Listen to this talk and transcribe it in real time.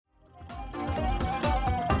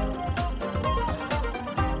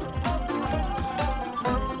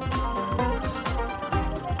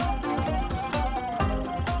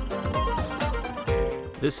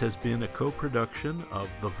This has been a co-production of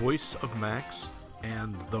The Voice of Max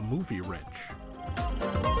and The Movie Wrench.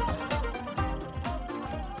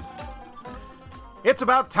 It's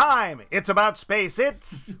about time. It's about space.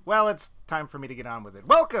 It's time for me to get on with it.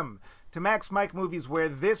 Welcome to Max Mike Movies, where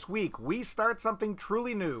this week we start something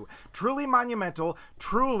truly new, truly monumental,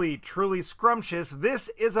 truly scrumptious. This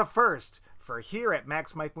is a first. For here at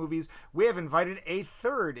Max Mike Movies, we have invited a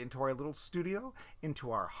third into our little studio,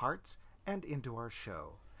 into our hearts, and into our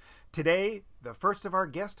show. Today, the first of our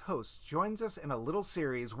guest hosts joins us in a little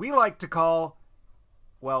series we like to call,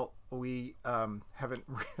 well, we haven't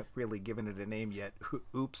really given it a name yet.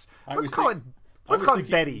 Oops. Let's call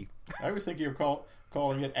it Betty. I was thinking of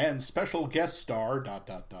calling it "and special guest star ...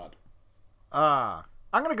 I'm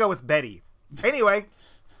going to go with Betty. Anyway,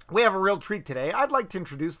 we have a real treat today. I'd like to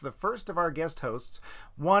introduce the first of our guest hosts,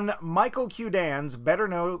 one Michael Q. Dans, better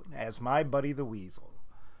known as my buddy the Weasel.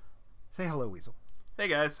 Say hello, Weasel. Hey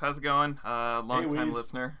guys, how's it going? Long-time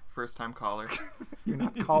listener, first-time caller. You're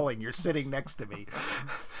not calling, you're sitting next to me.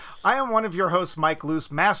 I am one of your hosts, Mike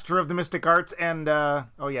Luce, master of the mystic arts, and,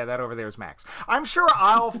 that over there is Max. I'm sure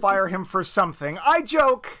I'll fire him for something. I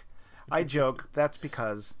joke. That's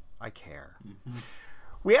because I care. Mm-hmm.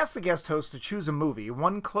 We asked the guest host to choose a movie,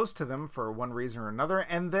 one close to them for one reason or another,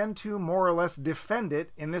 and then to more or less defend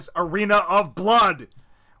it in this arena of blood.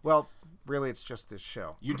 Well, really, it's just this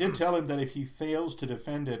show. You did tell him that if he fails to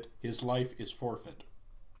defend it, his life is forfeit.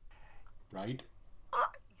 Right?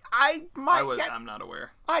 I'm not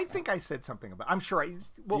aware. I think I said something about. I'm sure.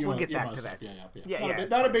 We'll get back to that. Yeah.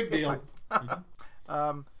 Not a big deal.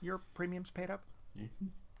 Mm-hmm. Your premiums paid up? Mm-hmm.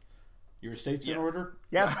 Your estate's in order?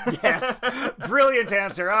 Yes. Brilliant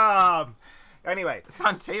answer. Anyway, it's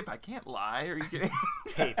on tape. I can't lie. Are you kidding?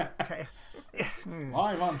 Tape.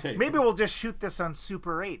 Live on tape. Maybe we'll just shoot this on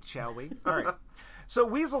Super 8, shall we? All right. So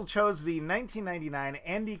Weasel chose the 1999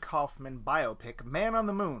 Andy Kaufman biopic, Man on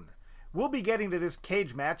the Moon. We'll be getting to this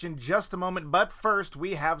cage match in just a moment, but first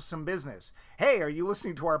we have some business. Hey, are you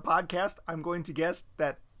listening to our podcast? I'm going to guess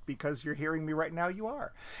that because you're hearing me right now, you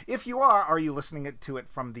are. If you are you listening to it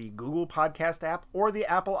from the Google Podcast app or the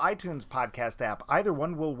Apple iTunes Podcast app? Either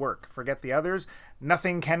one will work. Forget the others.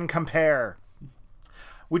 Nothing can compare.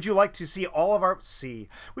 Would you like to hear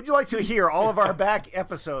all of our back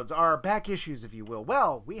episodes, our back issues, if you will?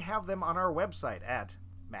 Well, we have them on our website at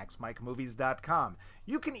maxmikemovies.com.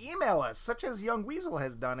 You can email us, such as Young Weasel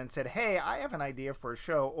has done, and said, hey, I have an idea for a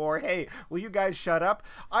show, or hey, will you guys shut up?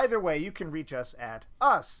 Either way, you can reach us at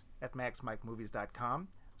maxmikemovies.com.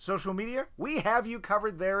 Social media, we have you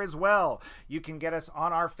covered there as well. You can get us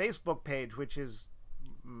on our Facebook page, which is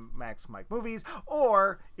Max Mike Movies,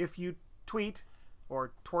 or if you tweet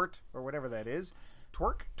or twort or whatever that is,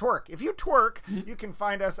 twerk. If you twerk, you can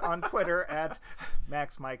find us on Twitter at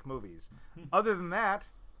Max Mike Movies. Other than that,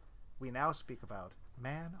 we now speak about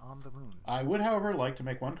Man on the Moon. I would, however, like to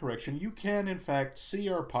make one correction. You can, in fact, see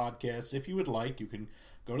our podcasts if you would like. You can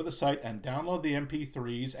go to the site and download the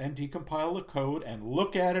MP3s and decompile the code and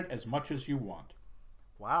look at it as much as you want.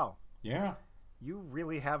 Wow. Yeah. You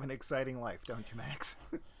really have an exciting life, don't you, Max?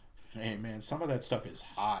 Hey, man, some of that stuff is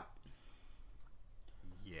hot.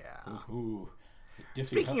 Yeah. Ooh.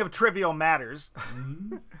 Speaking of trivial matters.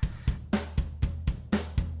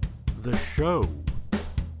 The show.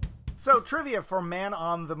 So, trivia for Man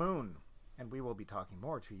on the Moon. And we will be talking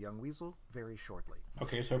more to Young Weasel very shortly.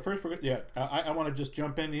 Okay, so first, I want to just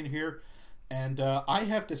jump in here. And I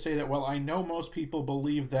have to say that, well, I know most people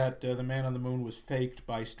believe that the Man on the Moon was faked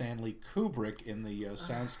by Stanley Kubrick in the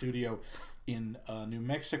sound studio in New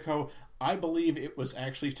Mexico. I believe it was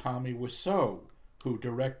actually Tommy Wiseau who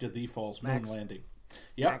directed the false moon landing.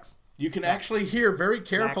 Yep. Max. You can actually hear very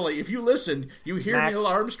carefully. Max. If you listen, you hear Max. Neil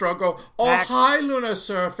Armstrong go, "Oh, Max. hi, lunar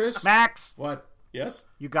surface." Max! What? Yes?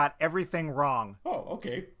 You got everything wrong. Oh,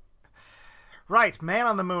 okay. Right, Man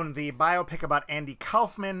on the Moon, the biopic about Andy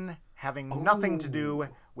Kaufman, having nothing to do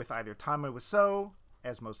with either Tommy Wiseau,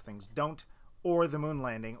 as most things don't, or the moon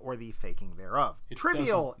landing, or the faking thereof.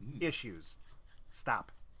 Trivial issues.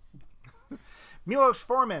 Stop. Milos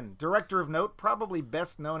Forman, director of note, probably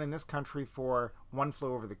best known in this country for One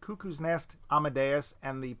Flew Over the Cuckoo's Nest, Amadeus,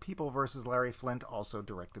 and The People vs. Larry Flint also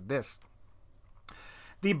directed this.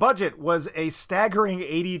 The budget was a staggering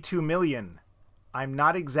 $82 million. I'm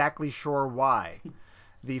not exactly sure why.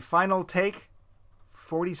 The final take,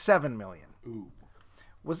 $47 million. Ooh.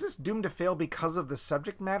 Was this doomed to fail because of the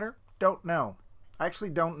subject matter? Don't know. I actually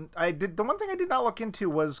don't. The one thing I did not look into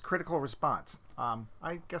was critical response.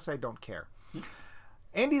 I guess I don't care.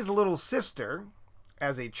 Andy's little sister,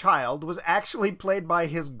 as a child, was actually played by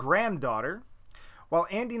his granddaughter, While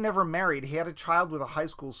Andy never married, he had a child with a high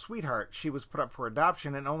school sweetheart. She was put up for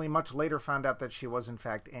adoption and only much later found out that she was, in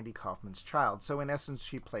fact, Andy Kaufman's child. So, in essence,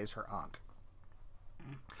 she plays her aunt.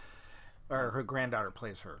 Or her granddaughter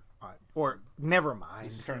plays her aunt. Or, never mind.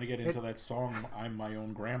 This is starting to get into that song, I'm My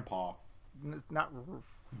Own Grandpa. Not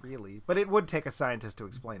really. But it would take a scientist to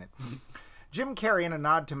explain it. Jim Carrey, in a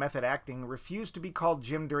nod to method acting, refused to be called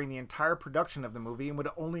Jim during the entire production of the movie and would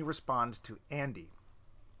only respond to Andy.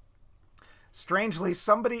 Strangely,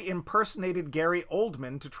 somebody impersonated Gary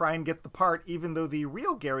Oldman to try and get the part, even though the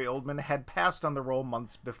real Gary Oldman had passed on the role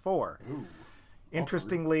months before. Ooh,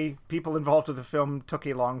 interestingly, people involved with the film took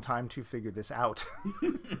a long time to figure this out.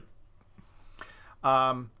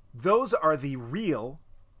 Those are the real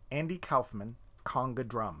Andy Kaufman conga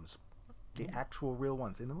drums. The actual real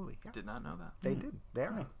ones in the movie. Yeah. Did not know that. They did. They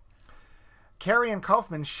are. Carrey and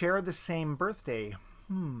Kaufman share the same birthday.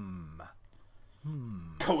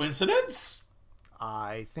 Coincidence?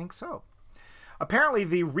 I think so. Apparently,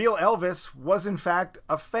 the real Elvis was, in fact,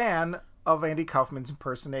 a fan of Andy Kaufman's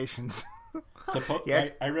impersonations. Yeah.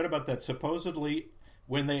 I read about that. Supposedly,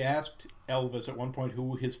 when they asked Elvis at one point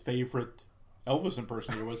who his favorite Elvis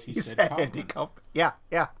impersonator was, he said Kaufman. Andy Kaufman. Yeah,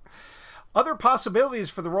 yeah. Other possibilities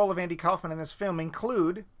for the role of Andy Kaufman in this film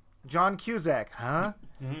include John Cusack,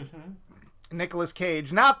 Nicolas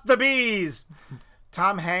Cage, not the bees,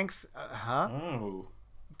 Tom Hanks, Oh.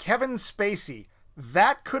 Kevin Spacey.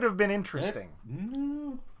 That could have been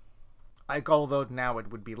interesting. Although now it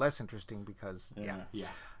would be less interesting because, Yeah.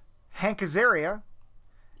 Hank Azaria,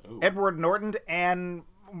 Edward Norton, and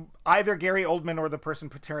either Gary Oldman or the person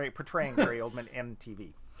portraying Gary Oldman in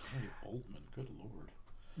TV. Gary Oldman, good lord.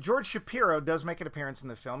 George Shapiro does make an appearance in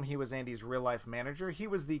the film. He was Andy's real-life manager. He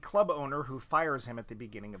was the club owner who fires him at the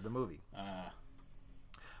beginning of the movie.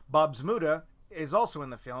 Bob Zmuda is also in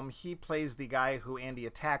the film. He plays the guy who Andy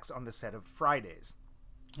attacks on the set of Fridays.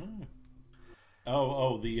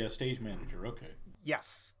 The stage manager, okay.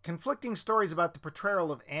 Yes. Conflicting stories about the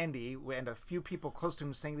portrayal of Andy and a few people close to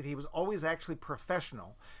him saying that he was always actually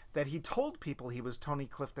professional, that he told people he was Tony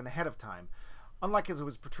Clifton ahead of time. Unlike as it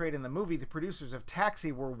was portrayed in the movie, the producers of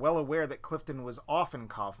Taxi were well aware that Clifton was often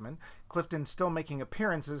Kaufman, Clifton still making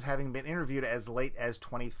appearances, having been interviewed as late as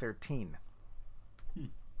 2013.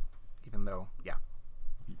 Even though,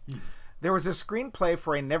 There was a screenplay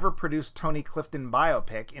for a never-produced Tony Clifton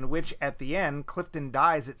biopic in which, at the end, Clifton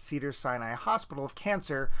dies at Cedars-Sinai Hospital of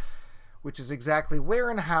cancer, which is exactly where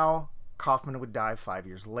and how Kaufman would die 5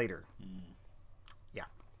 years later. Yeah.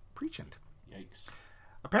 Preaching. Yikes.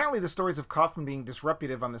 Apparently, the stories of Kaufman being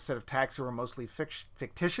disruptive on the set of Taxi were mostly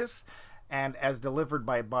fictitious, and as delivered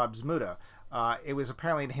by Bob Zmuda. It was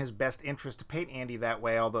apparently in his best interest to paint Andy that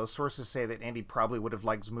way, although sources say that Andy probably would have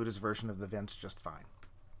liked Zmuda's version of the events just fine.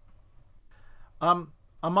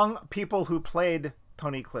 Among people who played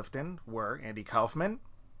Tony Clifton were Andy Kaufman,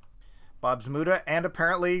 Bob Zmuda, and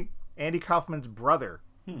apparently Andy Kaufman's brother.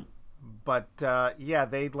 But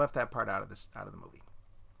they left that part out of the movie.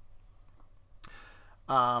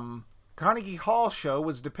 Carnegie Hall show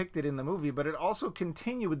was depicted in the movie, but it also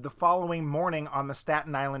continued the following morning on the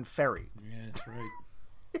Staten Island ferry. Yeah, that's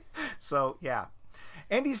right. So, yeah.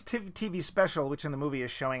 Andy's TV special, which in the movie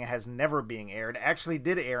is showing has never being aired, actually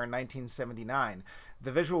did air in 1979.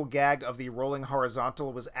 The visual gag of the rolling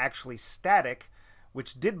horizontal was actually static,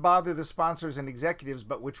 which did bother the sponsors and executives,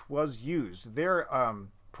 but which was used. Their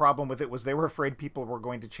problem with it was they were afraid people were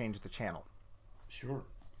going to change the channel. Sure.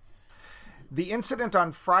 The incident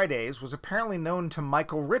on Fridays was apparently known to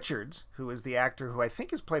Michael Richards, who is the actor who I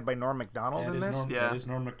think is played by Norm Macdonald in this. That is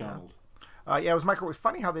Norm Macdonald. It was Michael. It was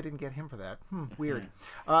funny how they didn't get him for that. Weird.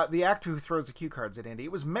 The actor who throws the cue cards at Andy.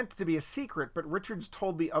 It was meant to be a secret, but Richards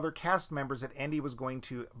told the other cast members that Andy was going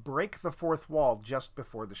to break the fourth wall just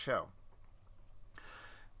before the show.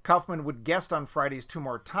 Kaufman would guest on Fridays 2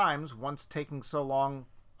 more times, once talking so long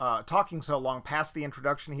past the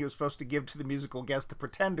introduction he was supposed to give to the musical guest, The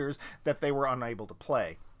Pretenders, that they were unable to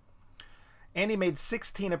play. Andy made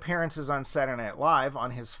 16 appearances on Saturday Night Live.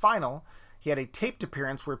 On his final, he had a taped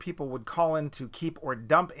appearance where people would call in to keep or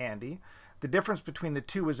dump Andy. The difference between the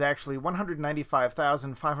two was actually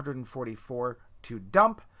 195,544 to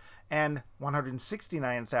dump and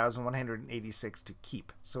 169,186 to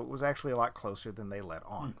keep. So it was actually a lot closer than they let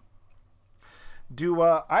on. Do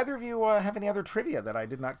either of you have any other trivia that I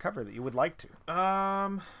did not cover that you would like to?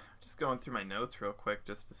 Just going through my notes real quick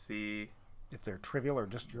just to see if they're trivial or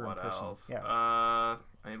just your own what personal. else. Yeah.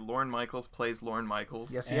 Lorne Michaels plays Lorne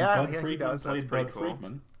Michaels. Yes, And yeah, Bud he Friedman does. played pretty Bud cool.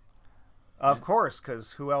 Friedman. Of course,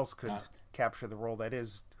 because who else could capture the role that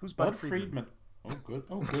is? Who's Bud Bud Friedman? Friedman. Oh, good.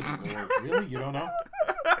 Oh, good. Lord. Really? You don't know?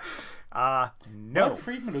 No. Bud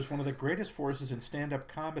Friedman was one of the greatest forces in stand-up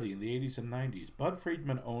comedy in the 80s and 90s. Bud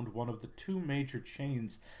Friedman owned one of the two major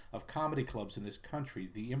chains of comedy clubs in this country,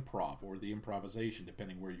 the Improv, or the Improvisation,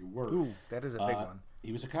 depending where you were. Ooh, that is a big one.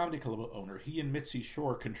 He was a comedy club owner. He and Mitzi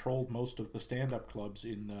Shore controlled most of the stand-up clubs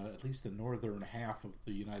in at least the northern half of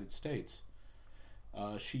the United States.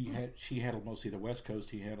 She handled mostly the West Coast.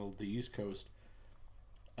 He handled the East Coast.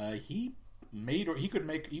 He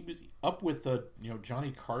was up with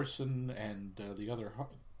Johnny Carson and the other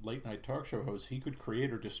late night talk show hosts. He could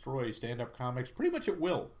create or destroy stand-up comics pretty much at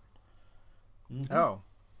will. Mm-hmm. Oh.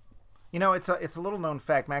 It's a little known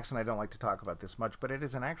fact. Max and I don't like to talk about this much, but it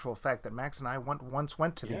is an actual fact that Max and I once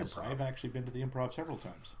went to the Improv. Yes, I've actually been to the Improv several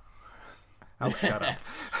times. Oh, shut up.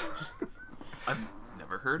 I've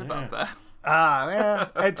never heard about that.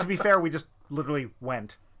 And to be fair, we just literally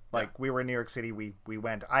went. Like, we were in New York City, we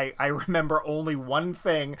went. I remember only one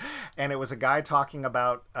thing, and it was a guy talking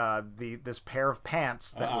about this pair of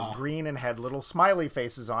pants that were green and had little smiley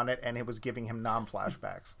faces on it, and it was giving him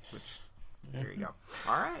flashbacks. Which, there you go.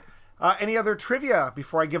 All right. Any other trivia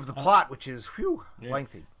before I give the plot, which is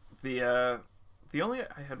lengthy? I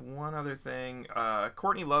had one other thing.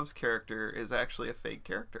 Courtney Love's character is actually a fake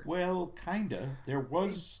character. Well, kinda. There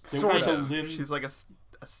was a Lynn. She's like a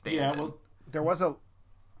stand-in. Yeah, well, there was a.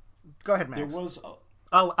 Go ahead, Max. There was.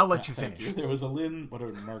 I'll let you finish. There was a Lynn,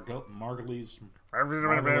 whatever, Margulies,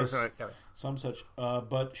 some such.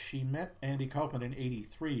 But she met Andy Kaufman in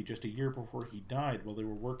 '83, just a year before he died, while they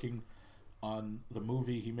were working on the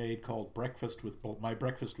movie he made called My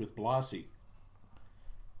Breakfast with Blassie.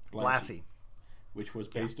 Blassie. Which was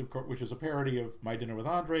which was a parody of My Dinner with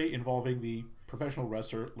Andre, involving the professional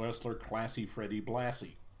wrestler Classy Freddie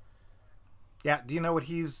Blassie. Yeah, do you know what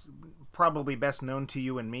he's probably best known to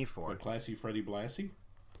you and me for? Classy Freddie Blassie?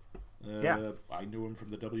 Yeah. I knew him from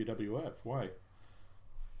the WWF. Why?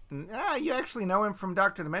 You actually know him from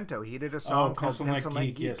Dr. Demento. He did a song called Pencil Neck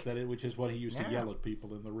Geek. Yes, which is what he used to yell at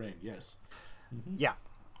people in the ring. Yes. Mm-hmm. Yeah.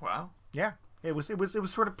 Wow. Yeah. It was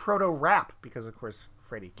sort of proto-rap because, of course,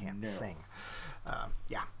 Freddie can't sing.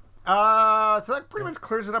 Yeah. So that pretty much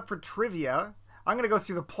clears it up for trivia. I'm going to go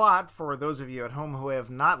through the plot for those of you at home who have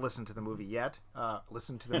not listened to the movie yet.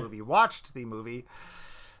 Listened to the movie, watched the movie.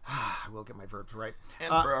 I will get my verbs right. And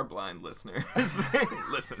for our blind listeners,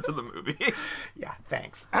 listen to the movie. Yeah,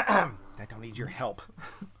 thanks. I don't need your help.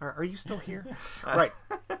 Are you still here? Right.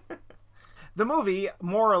 The movie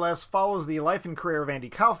more or less follows the life and career of Andy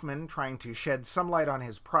Kaufman, trying to shed some light on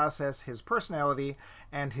his process, his personality,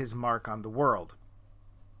 and his mark on the world.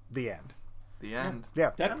 The end. The end.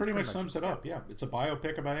 Yeah. That pretty much sums it up. Yeah. It's a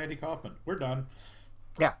biopic about Andy Kaufman. We're done.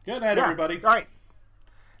 Yeah. Good night, everybody. All right.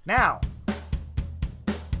 Now,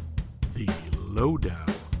 The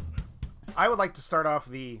Lowdown. I would like to start off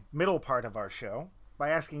the middle part of our show by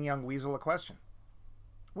asking young Weasel a question.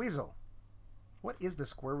 Weasel, what is the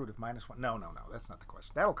square root of -1? No, that's not the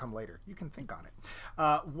question. That'll come later. You can think on it.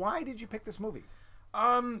 Why did you pick this movie?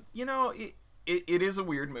 It is a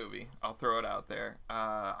weird movie. I'll throw it out there.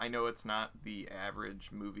 I know it's not the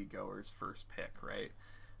average moviegoer's first pick, right?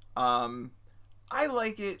 I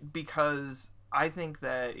like it because I think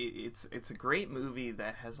that it's a great movie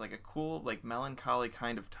that has like a cool, like melancholy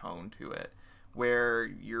kind of tone to it, where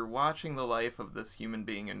you're watching the life of this human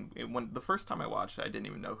being. And when the first time I watched it, I didn't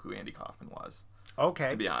even know who Andy Kaufman was. Okay.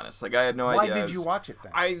 To be honest, like I had no idea. Why did you watch it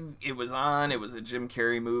then? It was on. It was a Jim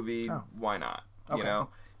Carrey movie. Oh. Why not? Okay. You know.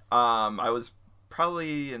 I was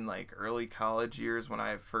probably in like early college years when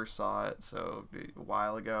I first saw it, so a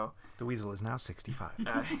while ago. The Weasel is now 65.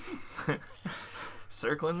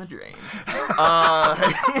 Circling the drain.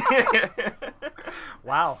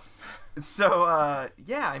 Wow. So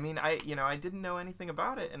yeah, I mean, I didn't know anything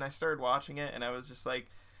about it, and I started watching it, and I was just like,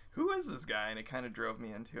 who is this guy? And it kind of drove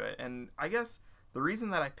me into it. And I guess the reason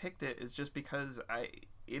that I picked it is just because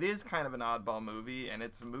it is kind of an oddball movie, and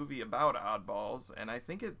it's a movie about oddballs, and I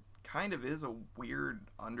think it kind of is a weird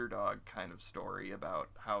underdog kind of story about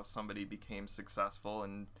how somebody became successful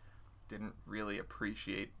and didn't really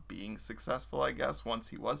appreciate being successful, I guess, once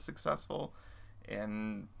he was successful.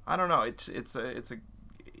 And I don't know,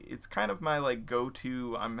 it's kind of my like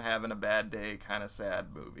go-to I'm having a bad day kind of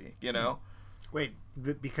sad movie, you know? Wait,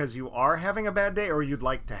 because you are having a bad day, or you'd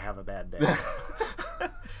like to have a bad day?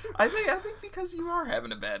 I think because you are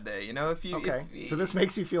having a bad day, you know. So this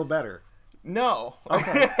makes you feel better. No.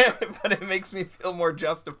 Okay. But it makes me feel more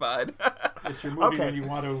justified. It's your movie when you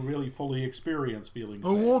want to really fully experience feeling sad.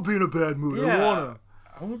 I won't be in a bad mood. Yeah.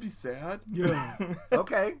 I want to be sad. Yeah.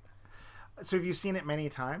 Okay. So have you seen it many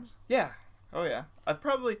times? Yeah. Oh yeah. I've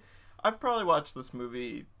probably watched this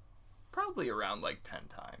movie Probably around like 10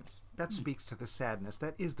 times. That speaks to the sadness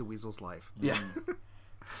that is the Weasel's life. Yeah.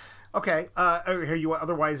 Okay. Are you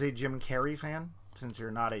otherwise a Jim Carrey fan? Since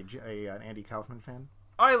you're not an Andy Kaufman fan?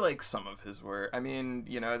 I like some of his work. I mean,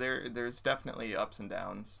 there's definitely ups and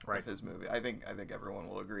downs Right. with his movie. I think everyone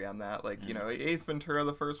will agree on that. Like, Ace Ventura,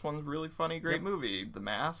 the first one's really funny, great movie. The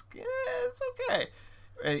Mask, it's okay.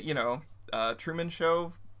 Truman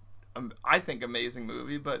Show, I think amazing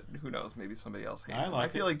movie, but who knows? Maybe somebody else hates him. I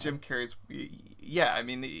feel like Jim Carrey's, I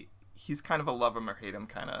mean, he's kind of a love him or hate him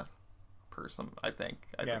kind of person, I think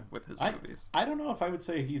with his movies. I don't know if I would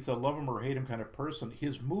say he's a love him or hate him kind of person.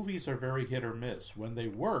 His movies are very hit or miss. When they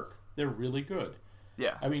work, they're really good.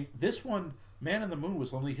 Yeah. I mean, this one, Man on the Moon,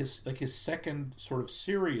 was only his second sort of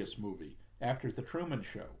serious movie after The Truman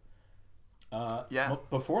Show.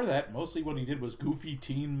 Before that, mostly what he did was goofy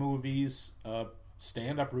teen movies,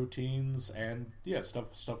 stand-up routines, and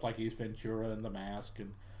stuff like Ace Ventura and The Mask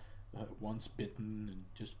and Once Bitten, and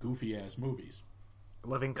just goofy-ass movies.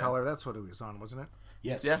 Living Color, that's what he was on, wasn't it?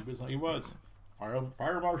 Yes, he was.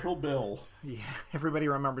 Fire Marshal Bill. Yeah, everybody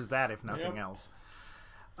remembers that, if nothing else.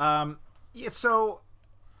 So,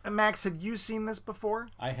 Max, had you seen this before?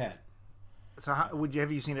 I had. So,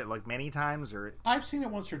 have you seen it like many times, or? I've seen it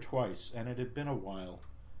once or twice, and it had been a while.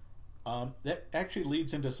 That actually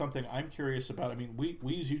leads into something I'm curious about. I mean,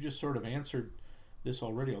 Wheeze, you just sort of answered this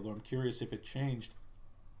already, although I'm curious if it changed.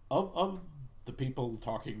 Of the people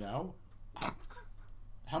talking now,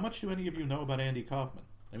 how much do any of you know about Andy Kaufman?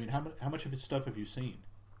 I mean, how much of his stuff have you seen?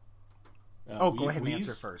 Go ahead and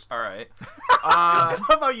answer first. All right. I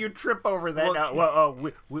love how you trip over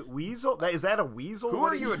that. Weasel? Is that a weasel? Who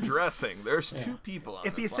are you addressing? There's two people on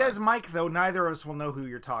If this he line. says Mike, though, neither of us will know who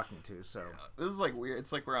you're talking to, so. This is like weird.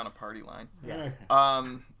 It's like we're on a party line. Yeah.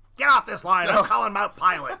 Get off this line. I'm calling Mount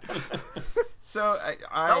Pilot. So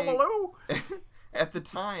Hello? At the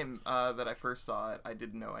time that I first saw it, I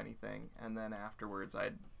didn't know anything, and then afterwards, I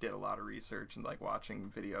did a lot of research and like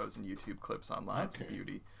watching videos and YouTube clips online. Okay.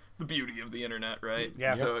 It's the beauty of the internet, right?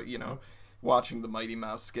 Yeah. So watching the Mighty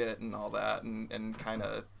Mouse skit and all that, and kind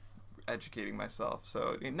of educating myself.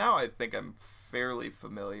 So now I think I'm fairly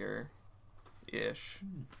familiar-ish.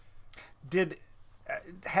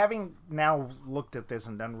 Having now looked at this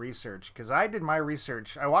and done research, because I did my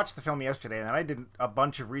research, I watched the film yesterday, and I did a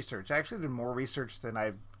bunch of research. I actually did more research than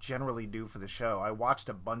I generally do for the show. I watched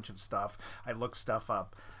a bunch of stuff. I looked stuff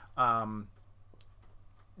up.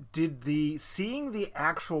 Did seeing the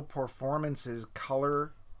actual performances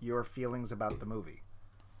color your feelings about the movie?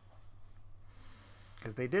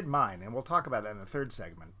 Because they did mine, and we'll talk about that in the third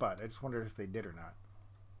segment, but I just wondered if they did or not.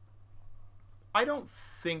 I don't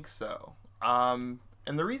think so.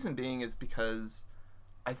 And the reason being is because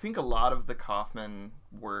I think a lot of the Kaufman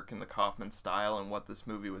work and the Kaufman style and what this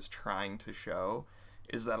movie was trying to show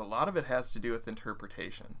is that a lot of it has to do with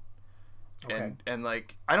interpretation. Okay. And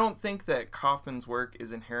like, I don't think that Kaufman's work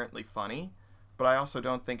is inherently funny, but I also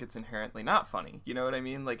don't think it's inherently not funny. You know what I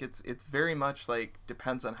mean? Like, it's very much like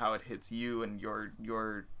depends on how it hits you and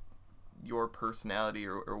your personality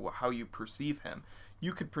or how you perceive him.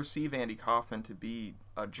 You could perceive Andy Kaufman to be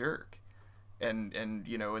a jerk. And in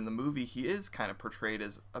the movie, he is kind of portrayed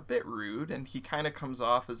as a bit rude, and he kind of comes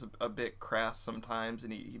off as a bit crass sometimes,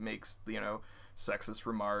 and he makes, sexist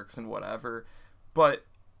remarks and whatever. But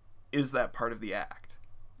is that part of the act?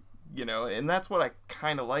 And that's what I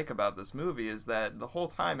kind of like about this movie, is that the whole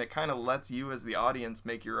time it kind of lets you as the audience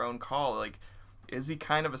make your own call. Like, is he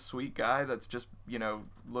kind of a sweet guy that's just,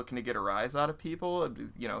 looking to get a rise out of people,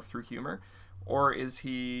 through humor? Or is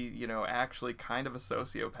he, actually kind of a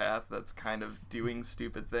sociopath that's kind of doing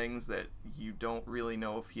stupid things that you don't really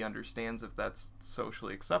know if he understands if that's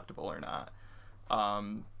socially acceptable or not?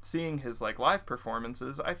 Seeing his, live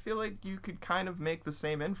performances, I feel like you could kind of make the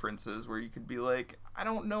same inferences where you could be like, I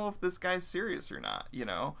don't know if this guy's serious or not,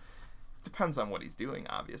 Depends on what he's doing,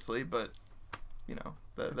 obviously, but,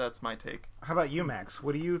 that's my take. How about you, Max?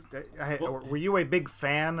 What do you? Were you a big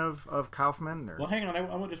fan of Kaufman? Or? Well, hang on.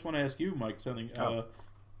 I just want to ask you, Mike, something.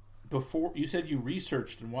 Before you said you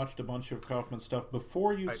researched and watched a bunch of Kaufman stuff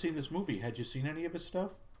before you'd seen this movie. Had you seen any of his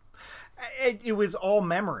stuff? It was all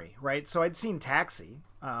memory, right? So I'd seen Taxi.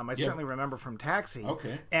 I certainly remember from Taxi.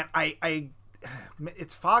 Okay. And I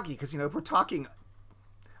it's foggy because we're talking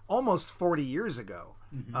almost 40 years ago.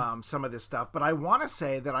 Mm-hmm. Some of this stuff, but I want to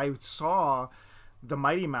say that I saw the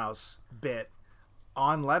Mighty Mouse bit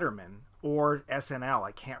on Letterman or SNL,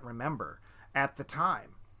 I can't remember, at the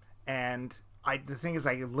time. And the thing is,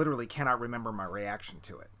 I literally cannot remember my reaction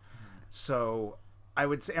to it. So I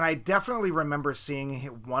would say, and I definitely remember seeing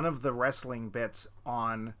one of the wrestling bits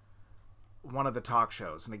on one of the talk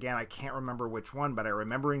shows. And again, I can't remember which one, but I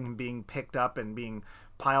remember him being picked up and being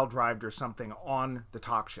pile drived or something on the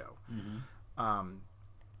talk show.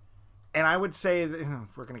 And I would say that,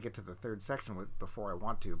 we're going to get to the third section before I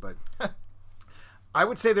want to, but I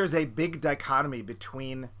would say there's a big dichotomy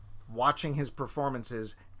between watching his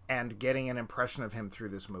performances and getting an impression of him through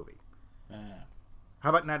this movie. How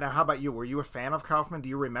about you? Were you a fan of Kaufman? Do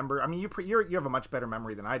you remember? I mean, you have a much better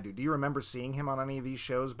memory than I do. Do you remember seeing him on any of these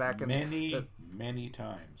shows back in many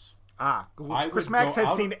times? Chris Max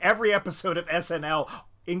has seen every episode of SNL,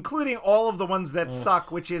 including all of the ones that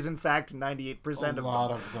suck, which is in fact 98% of them. A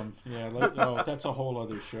lot of them. Yeah, that's a whole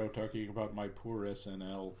other show talking about my poor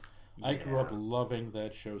SNL. Yeah. I grew up loving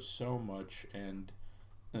that show so much, and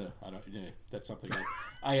that's something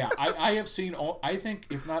I have seen. I think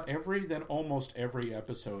if not every, then almost every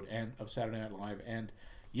episode of Saturday Night Live, and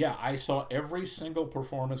yeah, I saw every single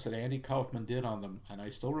performance that Andy Kaufman did on them, and I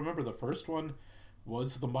still remember the first one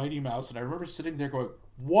was the Mighty Mouse, and I remember sitting there going,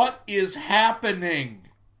 "What is happening?"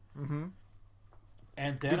 Mm-hmm.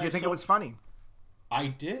 And then did you think it was funny? I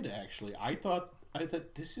did, actually. I thought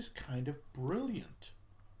this is kind of brilliant.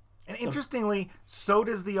 And interestingly, so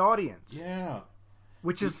does the audience. Yeah.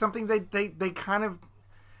 Which is something they kind of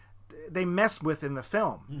they mess with in the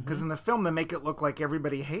film, because in the film they make it look like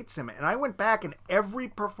everybody hates him. And I went back, and every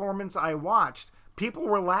performance I watched, people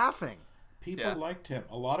were laughing. People liked him.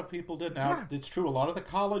 A lot of people did. Now, it's true. A lot of the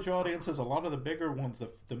college audiences, a lot of the bigger ones,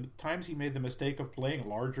 the times he made the mistake of playing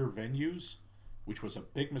larger venues, which was a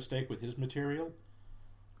big mistake with his material,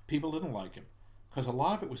 people didn't like him. Because a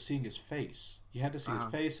lot of it was seeing his face. You had to see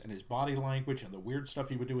his face and his body language and the weird stuff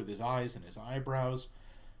he would do with his eyes and his eyebrows,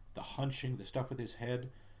 the hunching, the stuff with his head.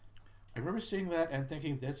 I remember seeing that and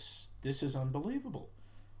thinking, this is unbelievable.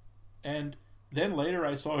 And then later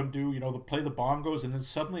I saw him do, play the bongos, and then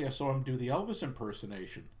suddenly I saw him do the Elvis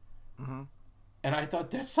impersonation. Mm-hmm. And I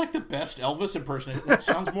thought, that's like the best Elvis impersonation. That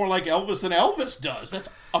sounds more like Elvis than Elvis does. That's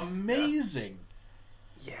amazing.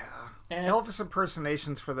 Yeah. And Elvis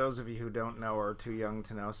impersonations, for those of you who don't know or are too young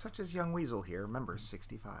to know, such as Young Weasel here, remember,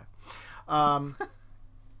 65.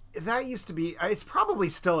 That used to be, it's probably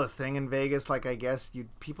still a thing in Vegas, like I guess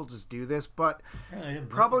people just do this, but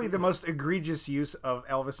probably the most egregious use of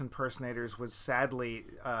Elvis impersonators was sadly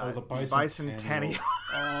the Bicentennial.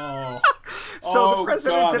 The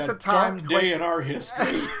president at the time... dark day in our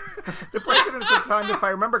history. The president at the time, if I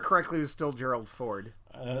remember correctly, was still Gerald Ford.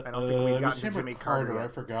 I don't think we got to Jimmy Carter. I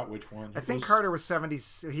forgot which one. I think Carter was 70.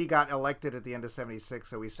 He got elected at the end of 76,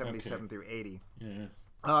 so he's 77 through 80. Yeah.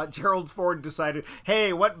 Gerald Ford decided,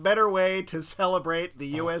 hey, what better way to celebrate the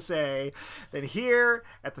USA than here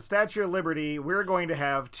at the Statue of Liberty? We're going to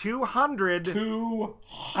have 200.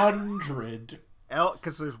 200.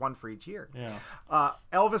 Because there's one for each year. Yeah.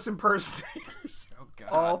 Elvis impersonators.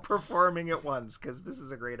 All performing at once, because this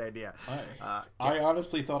is a great idea. I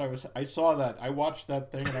honestly thought I saw that. I watched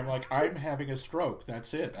that thing, and I'm like, I'm having a stroke.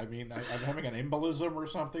 That's it. I mean, I'm having an embolism or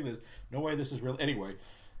something. There's no way this is real. Anyway.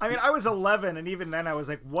 I mean, I was 11, and even then I was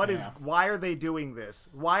like, why are they doing this?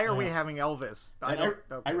 Why are we having Elvis?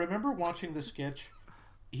 I remember watching the sketch,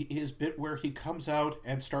 his bit where he comes out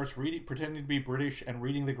and starts pretending to be British and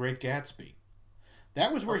reading The Great Gatsby.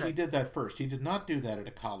 That was where he did that first. He did not do that at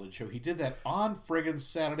a college show. He did that on friggin'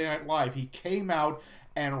 Saturday Night Live. He came out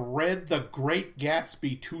and read The Great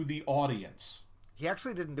Gatsby to the audience. He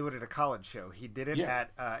actually didn't do it at a college show. He did it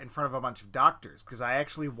at in front of a bunch of doctors, because I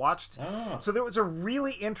actually watched. So there was a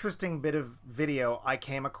really interesting bit of video I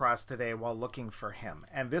came across today while looking for him.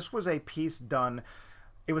 And this was a piece done.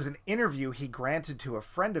 It was an interview he granted to a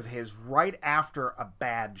friend of his right after a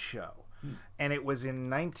bad show. And it was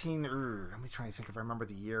in let me try to think if I remember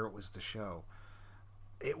the year it was the show.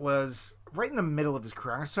 It was right in the middle of his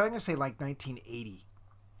career. So I'm going to say like 1980,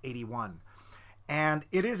 81. And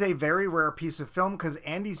it is a very rare piece of film because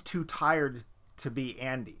Andy's too tired to be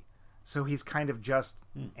Andy. So he's kind of just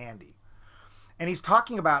Andy. And he's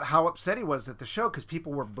talking about how upset he was at the show because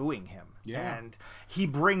people were booing him. Yeah. And he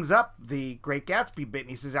brings up the Great Gatsby bit,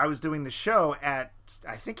 and he says, I was doing the show at,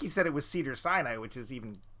 I think he said it was Cedars-Sinai, which is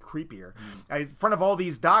even creepier, in front of all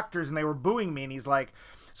these doctors, and they were booing me. And he's like,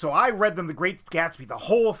 so I read them The Great Gatsby, the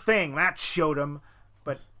whole thing. That showed him.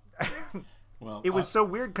 But it was so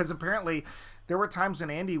weird because apparently there were times when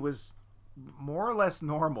Andy was more or less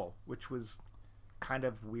normal, which was kind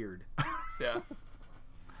of weird. Yeah.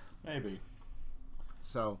 Maybe.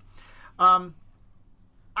 So, I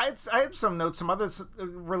have some notes, some others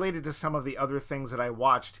related to some of the other things that I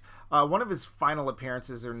watched. One of his final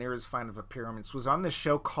appearances, or near his final appearance, was on this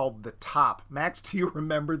show called The Top. Max, do you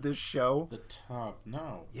remember this show? The Top,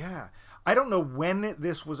 no. Yeah. I don't know when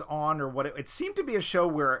this was on or what. It seemed to be a show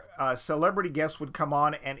where celebrity guests would come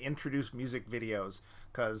on and introduce music videos,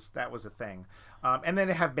 because that was a thing. And then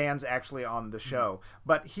they have bands actually on the show.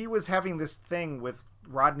 But he was having this thing with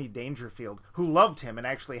Rodney Dangerfield, who loved him and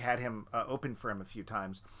actually had him open for him a few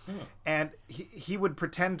times. And he would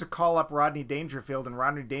pretend to call up Rodney Dangerfield, and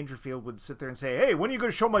Rodney Dangerfield would sit there and say, "Hey, when are you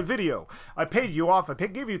going to show my video? I paid you off.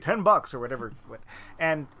 Gave you $10 or whatever."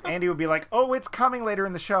 And Andy would be like, "Oh, it's coming later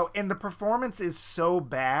in the show." And the performance is so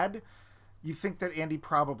bad, you think that Andy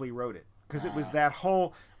probably wrote it. Because it was that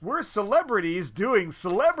whole, we're celebrities doing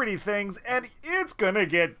celebrity things, and it's going to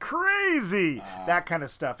get crazy. That kind of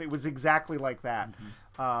stuff. It was exactly like that.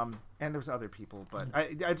 And there was other people, but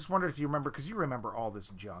I just wondered if you remember, because you remember all this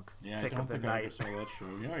junk. Yeah, Thick I don't of the think Night. I ever saw that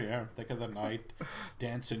show. Yeah, Thick of the Night,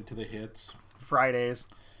 dancing to the hits. Fridays.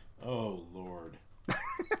 Oh, Lord.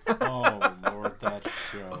 Oh, Lord, that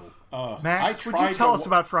show. Max, would you tell us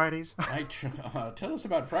about Fridays? Tell us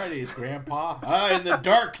about Fridays, Grandpa. In the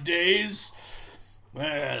dark days,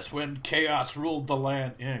 yes, when chaos ruled the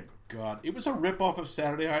land. Yeah, God. It was a ripoff of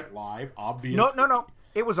Saturday Night Live, obviously. No.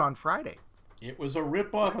 It was on Friday. It was a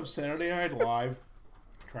ripoff of Saturday Night Live,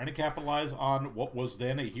 trying to capitalize on what was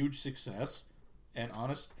then a huge success. And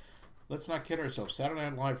honest, let's not kid ourselves. Saturday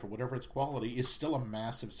Night Live, for whatever its quality, is still a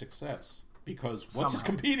massive success. Because what's it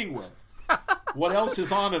competing with? What else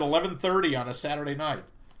is on at 11:30 on a Saturday night?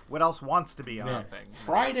 What else wants to be on? Yeah.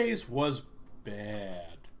 Fridays was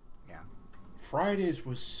bad. Yeah. Fridays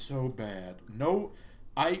was so bad. No,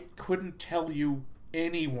 I couldn't tell you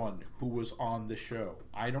anyone who was on the show.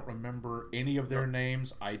 I don't remember any of their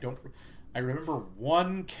names. I remember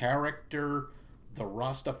one character, the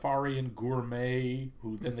Rastafarian gourmet,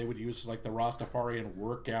 who then they would use as like the Rastafarian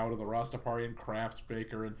workout or the Rastafarian crafts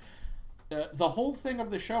maker, and the whole thing of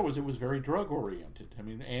the show is it was very drug oriented. I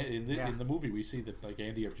mean, in the movie we see that like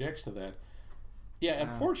Andy objects to that. Yeah,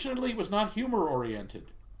 unfortunately, it was not humor oriented.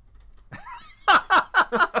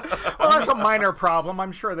 Well, that's a minor problem.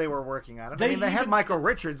 I'm sure they were working on it. They had even- Michael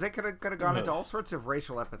Richards. They could have gone into all sorts of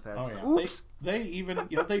racial epithets. Oh yeah. Oops. They even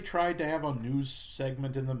they tried to have a news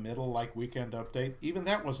segment in the middle like Weekend Update. Even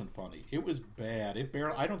that wasn't funny. It was bad. It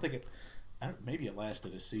barely. I don't think it. Maybe it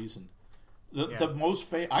lasted a season. The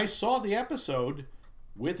most I saw the episode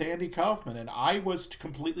with Andy Kaufman, and I was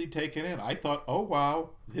completely taken in. I thought, oh wow,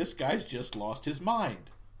 this guy's just lost his mind.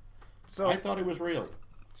 So I thought it was real.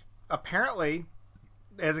 Apparently,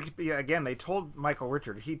 they told Michael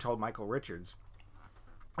Richards. He told Michael Richards,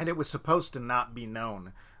 and it was supposed to not be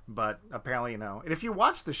known, but apparently, And if you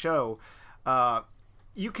watch the show,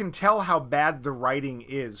 you can tell how bad the writing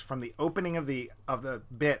is from the opening of the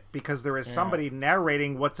bit, because there is somebody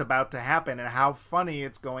narrating what's about to happen and how funny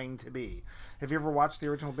it's going to be. Have you ever watched the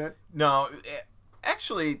original bit? No,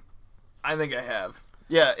 actually, I think I have.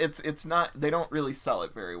 Yeah, it's not. They don't really sell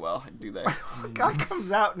it very well, do they? The guy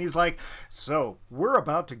comes out and he's like, "So we're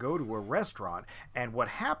about to go to a restaurant, and what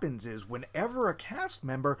happens is whenever a cast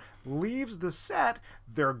member leaves the set,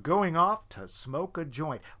 they're going off to smoke a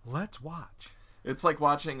joint. Let's watch." It's like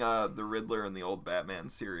watching the Riddler in the old Batman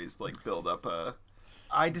series, like build up a.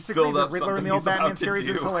 I disagree. Build The up Riddler in something the old he's about Batman to series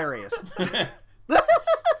is do. hilarious.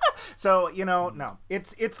 So, no.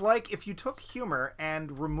 It's like if you took humor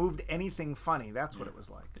and removed anything funny. That's what it was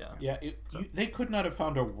like. Yeah. Yeah, they could not have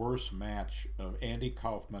found a worse match of Andy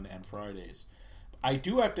Kaufman and Fridays. I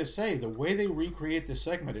do have to say, the way they recreate the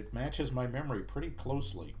segment, it matches my memory pretty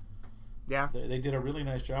closely. Yeah. They did a really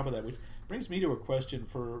nice job of that, which brings me to a question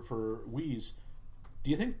for Wheeze. Do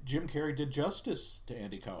you think Jim Carrey did justice to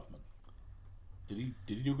Andy Kaufman? Did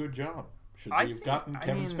he do a good job? Should we have gotten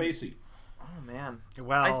Kevin Spacey? Oh man.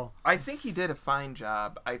 Well, I think he did a fine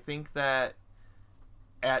job. I think that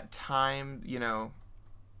at time,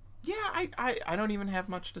 I don't even have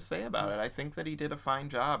much to say about it. I think that he did a fine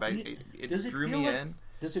job. It drew me in.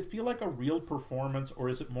 Does it feel like a real performance, or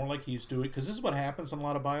is it more like he's doing... Because this is what happens in a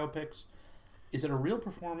lot of biopics. Is it a real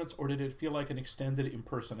performance, or did it feel like an extended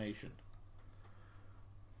impersonation?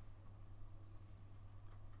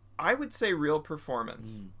 I would say real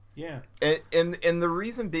performance. Yeah. And the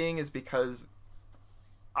reason being is because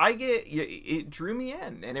it drew me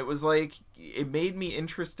in, and it was like, it made me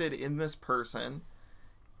interested in this person.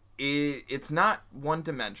 It's not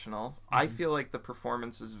one-dimensional. I feel like the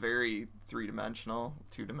performance is very three-dimensional,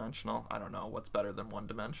 two-dimensional. I don't know what's better than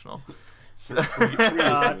one-dimensional. So,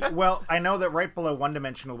 well, I know that right below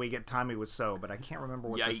one-dimensional we get Tommy Wiseau, but I can't remember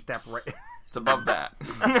what the step right. It's above that.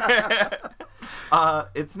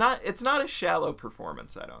 It's not a shallow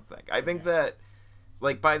performance, I don't think. I think that,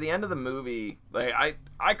 like, by the end of the movie, like,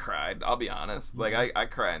 I cried, I'll be honest. Like, I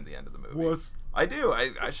cried at the end of the movie. I do.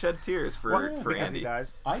 I shed tears for Because Andy. he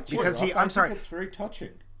dies. I tear Because up. he. I I'm sorry. think it's very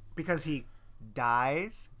touching. Because he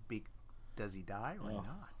dies. Does he die or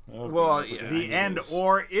not? Okay, Well, yeah, The he end, is.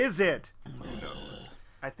 or is it?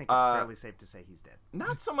 I think it's fairly safe to say he's dead.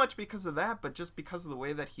 Not so much because of that, but just because of the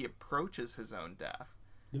way that he approaches his own death.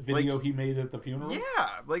 The video he made at the funeral.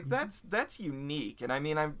 Yeah, like that's unique, and I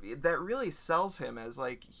mean, that really sells him as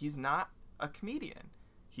like he's not a comedian.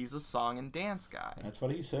 He's a song and dance guy. That's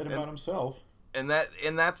what he said about himself. And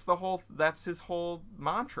that's his whole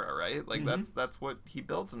mantra, right? Like that's what he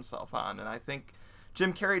builds himself on. And I think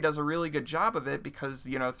Jim Carrey does a really good job of it because,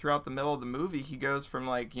 you know, throughout the middle of the movie he goes from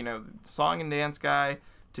like, you know, song and dance guy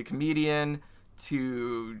to comedian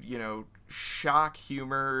to, you know, shock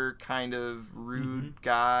humor kind of rude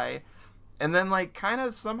guy. And then like kind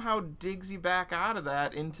of somehow digs you back out of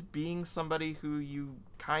that into being somebody who you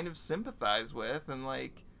kind of sympathize with and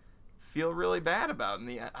like feel really bad about in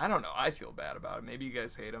the end. I don't know. I feel bad about it. Maybe you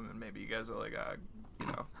guys hate him, and maybe you guys are like, you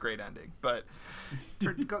know, great ending. But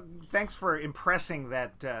Thanks for impressing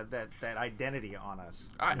that identity on us.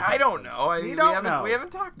 I don't know. I mean, we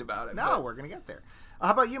haven't talked about it. No, but we're gonna get there.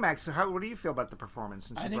 How about you, Max? What do you feel about the performance?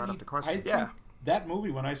 Since I you think brought up the question. I think that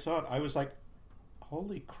movie, when I saw it, I was like,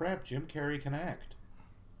 "Holy crap, Jim Carrey can act."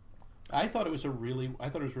 I thought it was really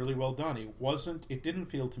well done. It didn't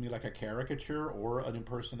feel to me like a caricature or an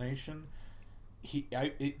impersonation.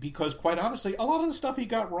 Because quite honestly, a lot of the stuff he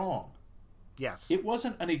got wrong. Yes. It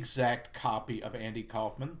wasn't an exact copy of Andy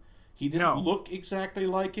Kaufman. He didn't look exactly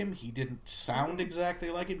like him. He didn't sound exactly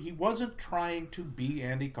like him. He wasn't trying to be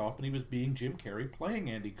Andy Kaufman. He was being Jim Carrey playing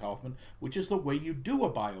Andy Kaufman, which is the way you do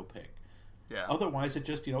a biopic. Yeah. Otherwise, it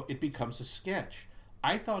just, it becomes a sketch.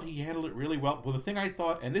 I thought he handled it really well. Well, the thing I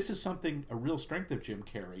thought, and this is a real strength of Jim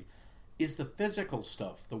Carrey, is the physical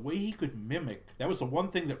stuff. The way he could mimic. That was the one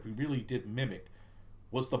thing that we really did mimic,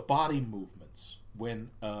 was the body movements when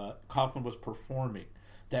Kaufman was performing.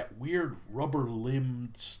 That weird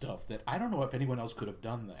rubber-limbed stuff that I don't know if anyone else could have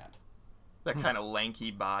done that. That kind of lanky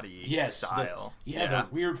body style. The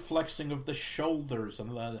weird flexing of the shoulders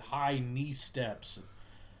and the high knee steps.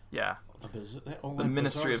 Yeah. The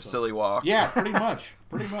Ministry of Silly Walk. Yeah, pretty much.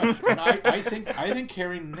 And I think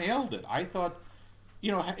Carrey nailed it. I thought,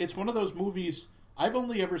 it's one of those movies, I've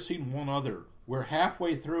only ever seen one other, where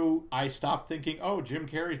halfway through I stopped thinking, oh, Jim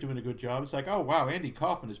Carrey's doing a good job. It's like, oh, wow, Andy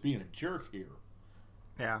Kaufman is being a jerk here.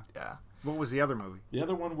 Yeah. Yeah. What was the other movie? The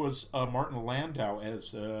other one was Martin Landau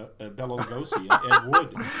as Bela Lugosi, Ed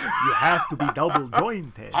Wood. You have to be double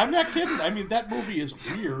jointed. I'm not kidding. I mean, that movie is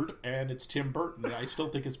weird, and it's Tim Burton. I still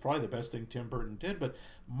think it's probably the best thing Tim Burton did, but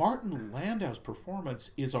Martin Landau's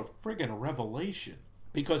performance is a friggin' revelation.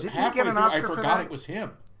 Because halfway through, I forgot it was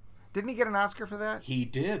him. Didn't he get an Oscar for that? He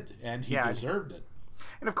did, and he deserved it.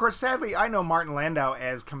 And of course, sadly, I know Martin Landau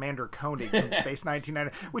as Commander Koenig from Space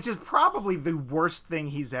 1990, which is probably the worst thing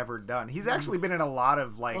he's ever done. He's actually been in a lot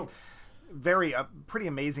of pretty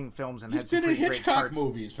amazing films and he's had some been in pretty Hitchcock great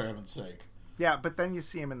movies, for heaven's sake. Yeah, but then you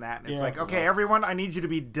see him in that, and it's like, okay, everyone, I need you to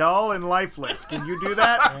be dull and lifeless. Can you do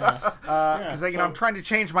that? Because I'm trying to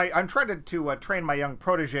train my young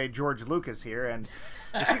protege George Lucas here, and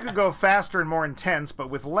if you could go faster and more intense, but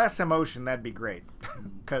with less emotion, that'd be great.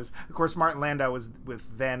 Because, of course, Martin Landau was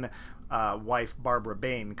with then wife Barbara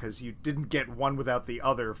Bain, because you didn't get one without the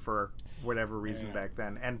other for whatever reason back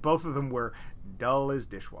then. And both of them were dull as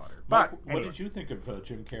dishwater. But what did you think of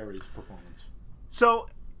Jim Carrey's performance? So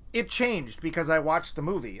it changed because I watched the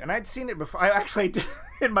movie, and I'd seen it before. I actually did.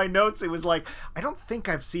 In my notes, it was like, I don't think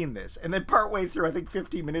I've seen this. And then partway through, I think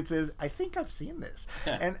 15 minutes is, I think I've seen this.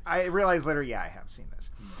 And I realized later, I have seen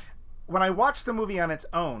this. When I watched the movie on its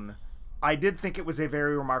own, I did think it was a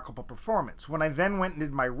very remarkable performance. When I then went and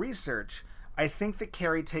did my research, I think that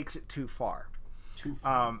Carrey takes it too far. Too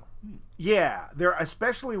far? Yeah,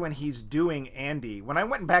 especially when he's doing Andy. When I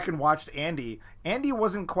went back and watched Andy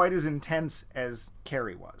wasn't quite as intense as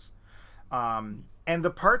Carrey was. And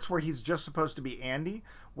the parts where he's just supposed to be Andy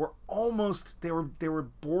were almost, they were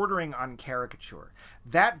bordering on caricature.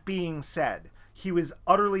 That being said, he was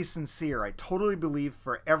utterly sincere. I totally believe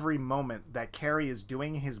for every moment that Carrey is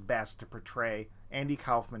doing his best to portray Andy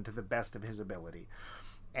Kaufman to the best of his ability.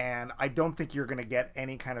 And I don't think you're going to get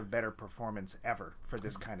any kind of better performance ever for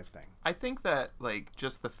this kind of thing. I think that,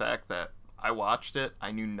 just the fact that I watched it,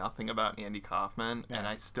 I knew nothing about Andy Kaufman, and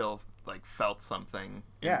I still felt something.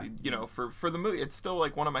 For the movie, it's still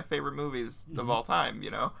one of my favorite movies of all time.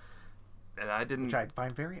 And I didn't, which I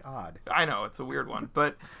find very odd. I know it's a weird one,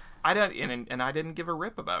 but I didn't, and I didn't give a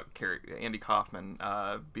rip about Andy Kaufman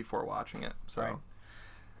before watching it. So,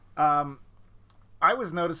 right. I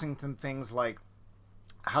was noticing some things like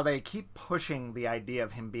how they keep pushing the idea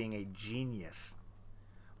of him being a genius.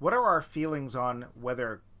 What are our feelings on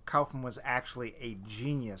whether Kaufman was actually a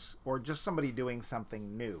genius or just somebody doing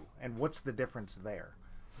something new? And what's the difference there?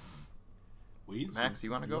 Max,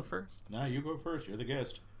 you want to go first? No, you go first. You're the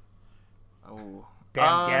guest. Oh.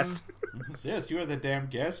 Damn guest. Yes, you are the damn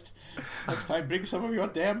guest. Next time, bring some of your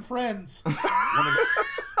damn friends.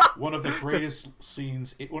 One of the greatest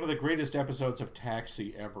scenes, one of the greatest episodes of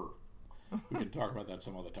Taxi ever. We can talk about that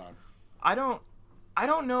some other time. I don't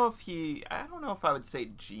know if I would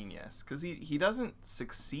say genius, because he doesn't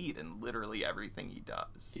succeed in literally everything he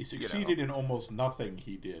does. He succeeded in almost nothing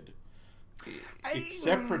he did.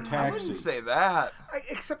 Except for Taxi. I wouldn't say that.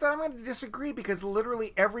 Except that I'm going to disagree, because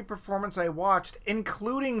literally every performance I watched,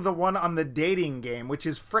 including the one on the dating game, which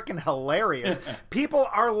is freaking hilarious, people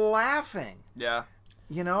are laughing. Yeah.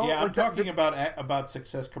 You know? Yeah, I'm like talking about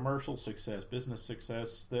success, commercial success, business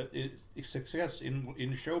success, success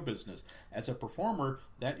in show business. As a performer,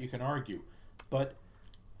 that you can argue. But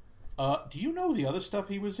do you know the other stuff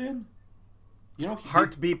he was in? You know,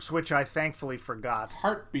 Heart Beeps, which I thankfully forgot.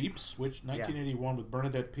 Heart Beeps, which 1981 with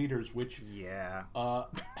Bernadette Peters, which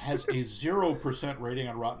has a 0% rating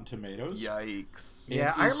on Rotten Tomatoes. Yikes!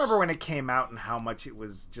 Yeah, I remember when it came out and how much it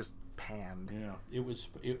was just panned. Yeah, it was.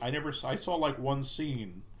 I saw like one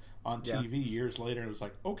scene on TV years later, and it was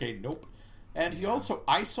like, okay, nope. And he also,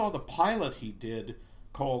 I saw the pilot he did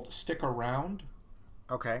called Stick Around.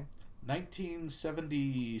 Okay.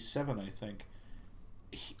 1977, I think.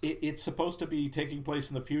 It's supposed to be taking place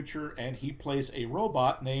in the future, and he plays a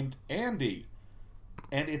robot named Andy,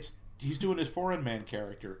 and he's doing his foreign man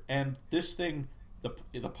character. And this thing,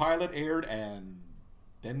 the pilot aired, and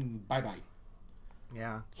then bye bye.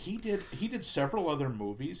 Yeah. He did several other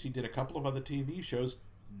movies. He did a couple of other TV shows.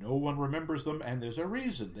 No one remembers them, and there's a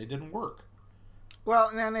reason they didn't work.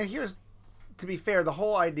 Well, now here's, to be fair, the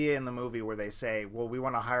whole idea in the movie where they say, well, we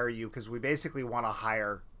want to hire you because we basically want to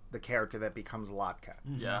hire the character that becomes Latka.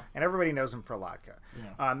 Yeah. And everybody knows him for Latka.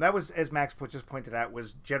 Yeah. That was, as Max just pointed out,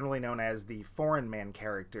 was generally known as the foreign man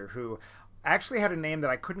character, who actually had a name that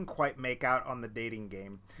I couldn't quite make out on the dating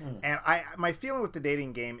game. And my feeling with the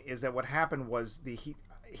dating game is that what happened was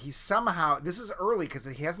he somehow, this is early because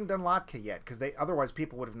he hasn't done Latka yet, because otherwise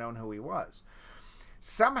people would have known who he was.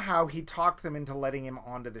 Somehow he talked them into letting him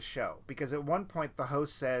onto the show, because at one point the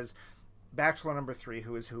host says Bachelor number 3,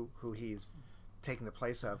 who is who he's taking the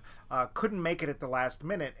place of, couldn't make it at the last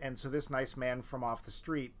minute, and so this nice man from off the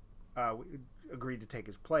street agreed to take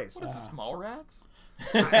his place. What is this, Mallrats?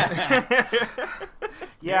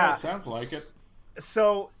 Yeah, it sounds like it.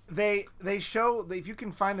 So they show, if you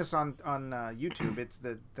can find this on YouTube, it's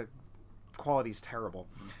the quality's terrible.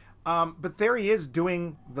 But there he is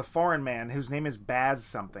doing the foreign man, whose name is Baz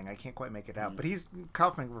something. I can't quite make it out. But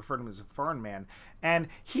Kaufman referred to him as a foreign man. And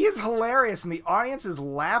he is hilarious, and the audience is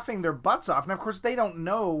laughing their butts off. And, of course, they don't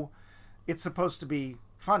know it's supposed to be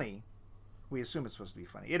funny. We assume it's supposed to be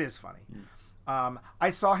funny. It is funny.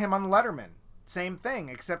 I saw him on Letterman. Same thing,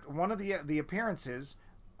 except one of the appearances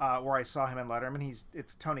where I saw him in Letterman,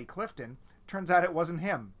 it's Tony Clifton. Turns out it wasn't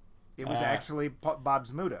him. It was actually Bob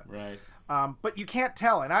Zmuda. Right. But you can't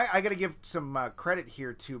tell, and I got to give some credit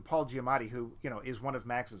here to Paul Giamatti, who is one of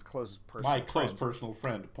Max's closest personal friends. My close personal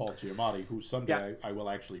friend, Paul Giamatti, who someday I will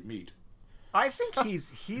actually meet. I think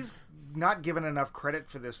he's not given enough credit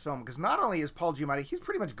for this film, because not only is Paul Giamatti, he's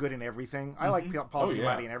pretty much good in everything. I like Paul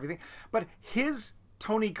Giamatti and everything, but his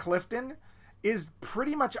Tony Clifton is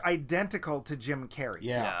pretty much identical to Jim Carrey.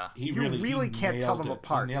 Yeah. You really can't tell them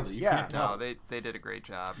apart. He nailed it. You can't tell. No, they did a great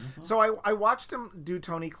job. So I watched him do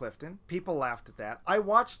Tony Clifton. People laughed at that. I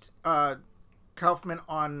watched Kaufman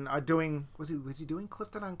on doing... Was he doing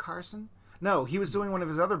Clifton on Carson? No, he was doing one of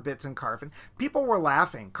his other bits in Carson. People were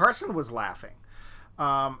laughing. Carson was laughing.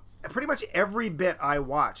 Pretty much every bit I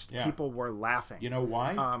watched, people were laughing. You know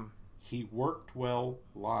why? He worked well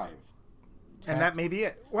live. And that may be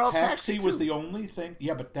it. Well, Taxi was the only thing.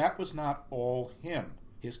 Yeah, but that was not all him.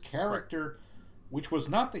 His character, which was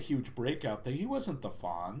not the huge breakout thing, he wasn't the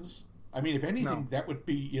Fonz. I mean, if anything, that would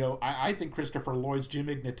be, I think Christopher Lloyd's Jim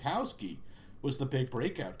Ignatowski was the big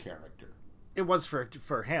breakout character. It was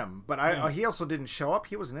for him, but he also didn't show up.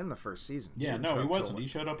 He wasn't in the first season. Yeah, he wasn't. He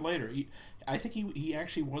showed up later. I think he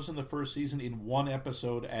actually was in the first season in one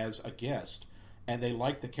episode as a guest, and they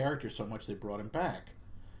liked the character so much they brought him back.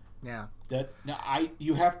 Yeah.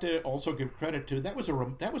 You have to also give credit to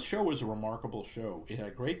that show was a remarkable show. It had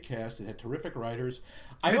a great cast. It had terrific writers.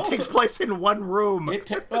 It takes place in one room.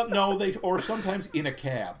 Or sometimes in a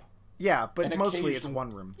cab. Yeah, but mostly it's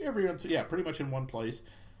one room. Pretty much in one place.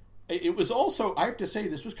 It was also, I have to say,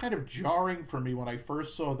 this was kind of jarring for me when I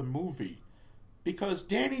first saw the movie. because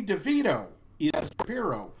Danny DeVito is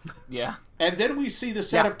Shapiro. Yeah. And then we see the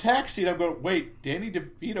set of Taxi, and I'm going, wait, Danny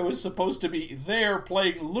DeVito is supposed to be there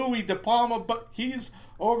playing Louis De Palma, but he's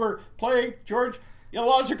over playing George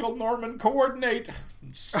Illogical Norman Coordinate.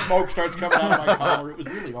 Smoke starts coming out of my collar. It was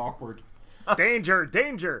really awkward. Danger,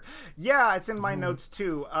 danger. Yeah, it's in my notes,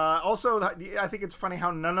 too. Also, I think it's funny how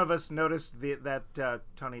none of us noticed that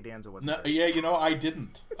Tony Danza was there. Yeah, I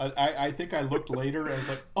didn't. I think I looked later, and I was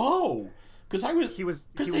like, oh, because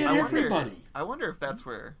they had everybody. I wonder if that's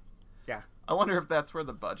where... Yeah. I wonder if that's where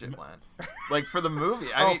the budget went. Like, for the movie.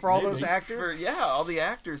 For all those actors? All the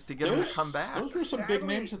actors to get them to come back. Those were some big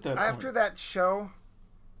names at that point. After that show...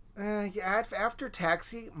 after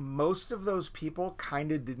Taxi, most of those people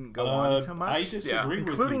kind of didn't go on too much. I disagree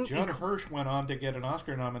with you. Judd Inc- Hirsch went on to get an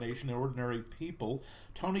Oscar nomination in Ordinary People.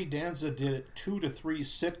 Tony Danza did 2 to 3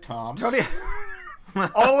 sitcoms.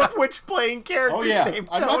 All of which playing characters named Tony.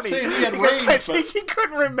 I'm not saying he had because range, I but think he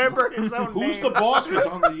couldn't remember his own name. Who's the Boss was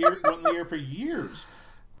on the air for years.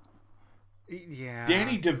 Yeah.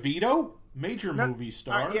 Danny DeVito, major movie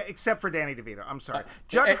star. Yeah, except for Danny DeVito. I'm sorry.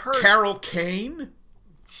 Judd Hirsch. Carol Kane.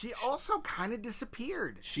 She also kind of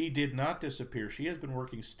disappeared. She did not disappear. She has been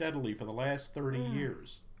working steadily for the last 30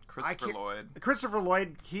 years. Christopher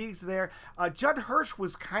Lloyd, he's there. Judd Hirsch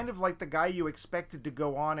was kind of like the guy you expected to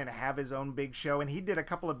go on and have his own big show, and he did a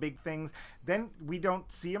couple of big things. Then we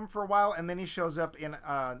don't see him for a while, and then he shows up in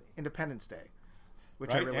Independence Day,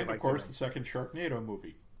 which I really like. And of course, the second Sharknado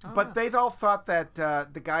movie. But they all thought that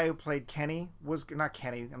the guy who played Kenny was not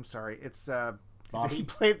Kenny. I'm sorry, it's Bobby? He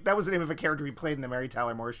played. That was the name of a character he played in the Mary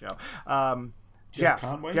Tyler Moore Show. Jeff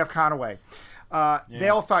Conaway. They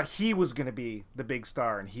all thought he was going to be the big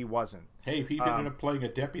star, and he wasn't. Hey, he ended up playing a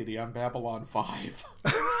deputy on Babylon 5.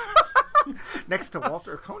 Next to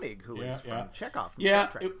Walter Koenig, who is from Chekhov. From Star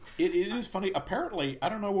Trek. It is funny. Apparently, I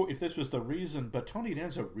don't know if this was the reason, but Tony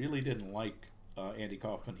Danza really didn't like Andy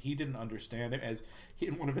Kaufman. He didn't understand it.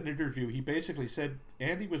 In one of an interview, he basically said,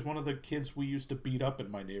 Andy was one of the kids we used to beat up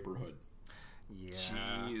in my neighborhood. Yeah.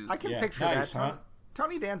 Jeez. I can picture nice, that. Huh?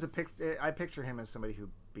 Tony Danza, I picture him as somebody who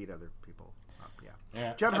beat other people up.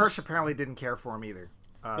 Yeah. Judd Hirsch apparently didn't care for him either.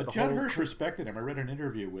 But Judd Hirsch respected him. I read an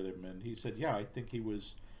interview with him, and he said, I think he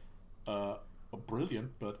was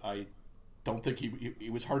brilliant, but I don't think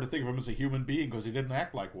it was hard to think of him as a human being because he didn't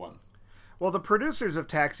act like one. Well, the producers of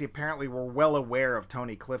Taxi apparently were well aware of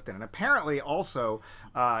Tony Clifton, and apparently also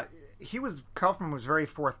Kaufman was very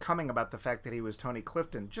forthcoming about the fact that he was Tony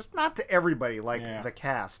Clifton, just not to everybody like the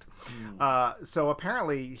cast. So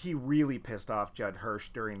apparently he really pissed off Judd Hirsch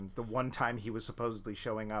during the one time he was supposedly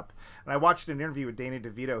showing up. And I watched an interview with Danny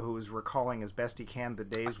DeVito, who was recalling as best he can the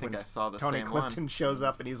days when Tony Clifton shows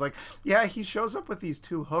up, and he's like, he shows up with these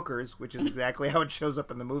 2 hookers, which is exactly how it shows up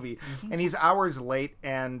in the movie, and he's hours late,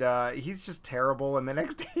 and he's just terrible, and the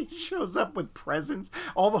next day he shows up with presents.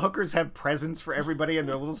 All the hookers have presents for everybody, and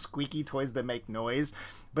they're little squeaky toys that make noise.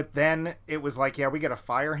 But then it was like, we gotta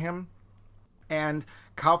fire him. And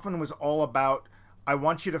Kaufman was all about, I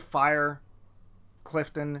want you to fire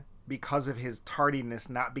Clifton because of his tardiness,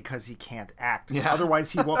 not because he can't act.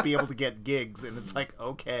 Otherwise he won't be able to get gigs. And it's like,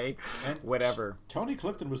 okay, and whatever. Tony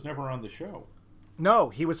Clifton was never on the show. No,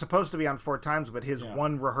 he was supposed to be on 4 times, but his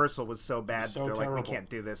one rehearsal was so bad. So they're terrible. Like, we can't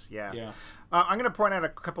do this. I'm going to point out a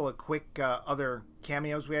couple of quick other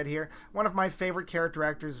cameos we had here. One of my favorite character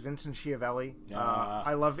actors, Vincent Schiavelli.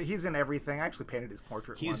 I love it. He's in everything. I actually painted his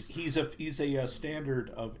portrait once. He's a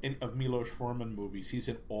standard of Milos Forman movies. He's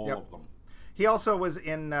in all of them. He also was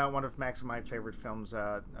in one of Max and my favorite films,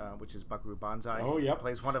 which is Buckaroo Banzai. Oh, yep. He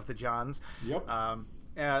plays one of the Johns. Yep.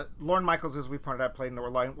 Lorne Michaels, as we pointed out, played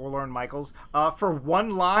Lorne Michaels. For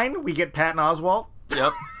one line, we get Patton Oswalt.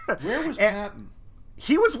 Yep. Where was Patton?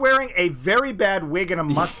 He was wearing a very bad wig and a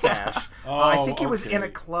mustache. I think he was in a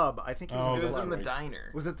club. I think he was in a club. It was in the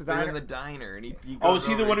diner. Was it the They diner? were in the diner, and he is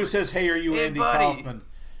he the one who says, "Hey, are you Hey, Andy buddy." Kaufman?"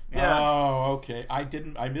 Yeah. Oh, okay.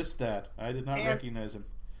 I missed that. I did not recognize him.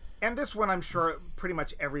 And this one, I'm sure pretty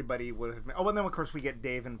much everybody would have. Oh, and then of course we get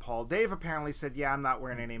Dave and Paul. Dave apparently said, I'm not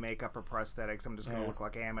wearing any makeup or prosthetics. I'm just going to look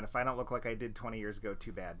like I am. And if I don't look like I did 20 years ago,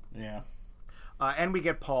 too bad. Yeah. And we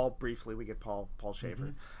get Paul, briefly. We get Paul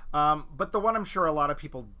Schaefer. But the one I'm sure a lot of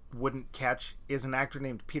people wouldn't catch is an actor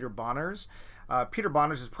named Peter Bonners. Peter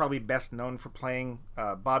Bonners is probably best known for playing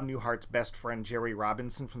Bob Newhart's best friend, Jerry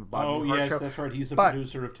Robinson, from the Bob Newhart Show. Oh, yes, that's right. He's the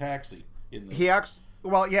producer of Taxi in this.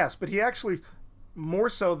 But he actually, more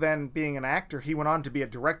so than being an actor, he went on to be a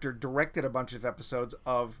director, directed a bunch of episodes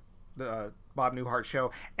of the Bob Newhart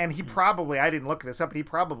Show, and he probably, I didn't look this up, but he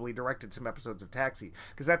probably directed some episodes of Taxi,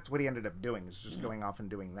 because that's what he ended up doing, is just going off and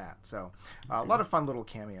doing that. So a lot of fun little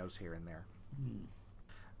cameos here and there.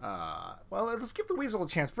 Well, let's give the Weasel a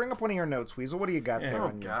chance. Bring up one of your notes, Weasel. What do you got there? Oh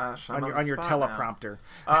gosh, I'm on your the spot now.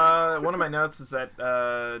 teleprompter. One of my notes is that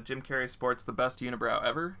Jim Carrey sports the best unibrow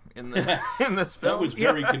ever in this in this film. That was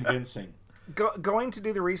very convincing. Going to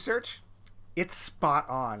do the research, it's spot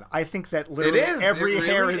on. I think that literally It is. every It really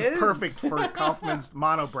hair is is. perfect for Kaufman's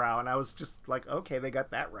monobrow, and I was just like, okay, they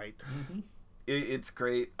got that right. It's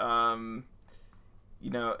great. I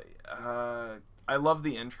love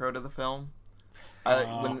the intro to the film.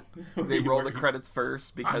 When they roll the credits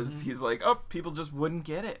first, because he's like, oh, people just wouldn't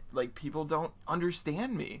get it. Like, people don't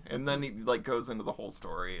understand me. And then he like goes into the whole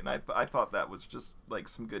story, and I thought that was just like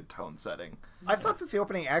some good tone setting. I thought that the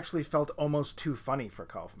opening actually felt almost too funny for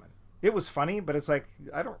Kaufman. It was funny, but it's like,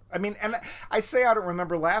 and I say I don't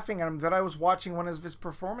remember laughing at him, that I was watching one of his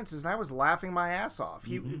performances, and I was laughing my ass off.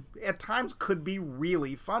 He, at times, could be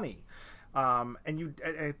really funny. I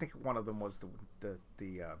think one of them was the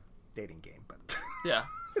dating game, but... Yeah.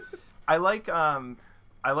 I like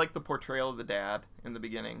the portrayal of the dad in the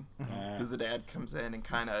beginning, because the dad comes in and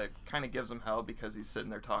kind of gives him hell because he's sitting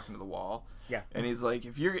there talking to the wall. Yeah. And he's like,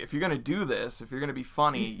 if you're gonna do this, if you're gonna be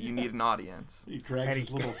funny, you need an audience. He drags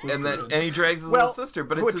his little sister. And he drags his little sister,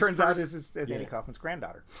 but who it's it his turns first... out is Andy Kaufman's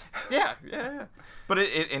granddaughter. Yeah. But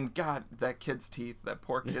and God, that kid's teeth, that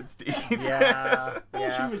poor kid's teeth. Yeah.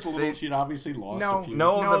 She was a little. She'd obviously lost a few.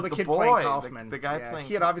 No, the the kid boy, playing Kaufman. the guy playing.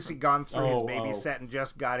 He had obviously gone through his baby Oh. set and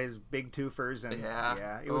just got his big twofers, and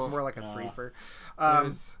it was Oh. more like a threefer.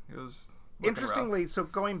 It was Interestingly, so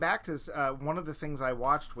going back to one of the things I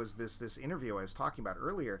watched was this interview I was talking about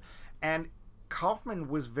earlier, and Kaufman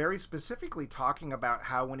was very specifically talking about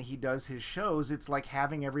how when he does his shows, it's like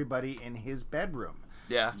having everybody in his bedroom.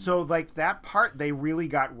 Yeah. So like that part they really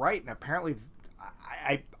got right, and apparently,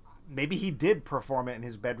 I maybe he did perform it in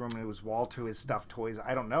his bedroom and it was wall to his stuffed toys.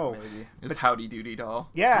 I don't know. Maybe his Howdy Doody doll.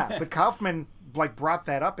 Yeah, but Kaufman like brought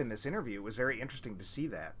that up in this interview. It was very interesting to see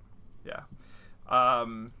that. Yeah.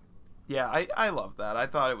 I love that. I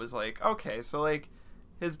thought it was like, okay, so like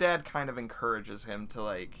his dad kind of encourages him to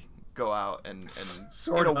like go out and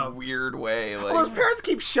Sort in a of. weird way. Like, Well, his parents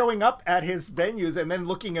keep showing up at his venues and then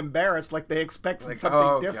looking embarrassed, like they expect Like, something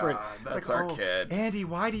oh, different. God, It's that's like, our kid. Andy,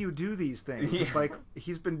 why do you do these things? It's like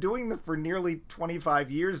he's been doing them for nearly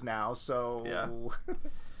 25 years now. So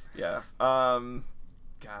Yeah.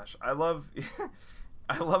 Gosh, I love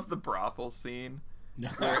the brothel scene.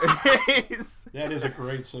 That is a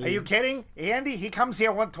great scene. Are you kidding, Andy? He comes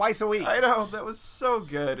here twice a week. I know, that was so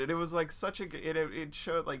good, and it was like such a good. It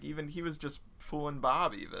showed like even he was just fooling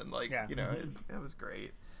Bob, even like it was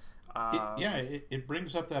great. It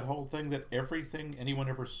brings up that whole thing that everything anyone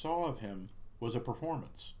ever saw of him was a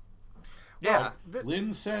performance. Yeah,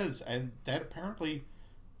 Lynn says, and that apparently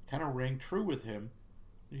kind of rang true with him.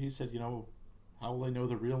 He said, how will they know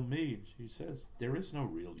the real me? She says, there is no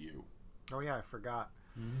real you. Oh yeah, I forgot.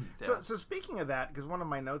 Yeah. So speaking of that, because one of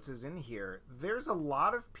my notes is in here, there's a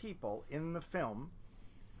lot of people in the film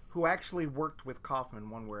who actually worked with Kaufman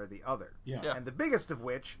one way or the other. Yeah. And the biggest of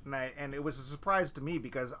which, and it was a surprise to me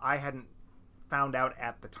because I hadn't found out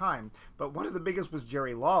at the time, but one of the biggest was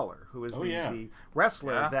Jerry Lawler, who is the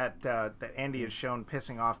wrestler that Andy has shown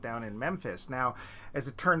pissing off down in Memphis. Now, as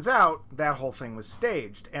it turns out, that whole thing was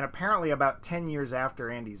staged, and apparently about 10 years after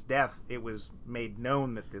Andy's death, it was made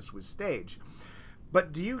known that this was staged.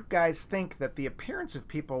 But do you guys think that the appearance of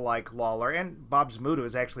people like Lawler, and Bob Zmuda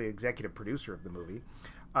is actually executive producer of the movie,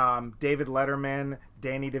 David Letterman,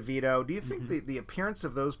 Danny DeVito, do you think the appearance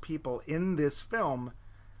of those people in this film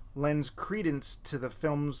lends credence to the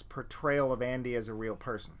film's portrayal of Andy as a real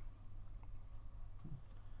person?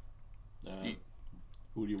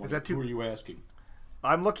 Who do you want? Is that too- Who are you asking?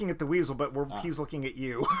 I'm looking at the Weasel, but he's looking at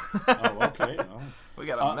you. Oh, okay. Well, we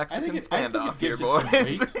got a Mexican I think standoff it here, gives it some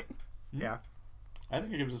boys. weight. Yeah. I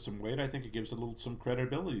think it gives it some weight. I think it gives it some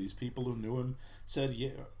credibility. These people who knew him said,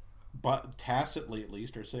 yeah, but tacitly at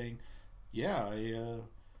least are saying, yeah,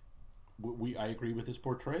 I agree with his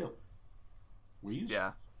portrayal.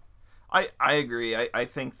 Yeah, I agree. I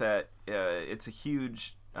think that it's a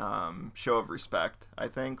huge show of respect, I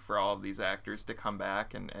think, for all of these actors to come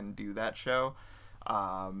back and do that show.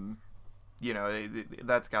 That's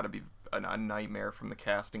got to be a nightmare from the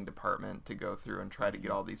casting department to go through and try to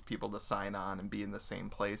get all these people to sign on and be in the same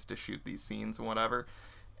place to shoot these scenes and whatever.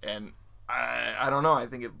 And I don't know. I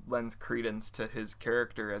think it lends credence to his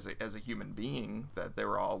character as a human being that they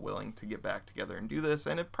were all willing to get back together and do this.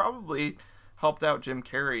 And it probably helped out Jim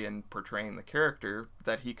Carrey in portraying the character,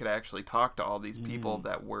 that he could actually talk to all these people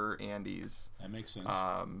that were Andy's That makes sense.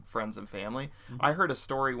 friends and family. I heard a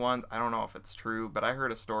story once, I don't know if it's true, but I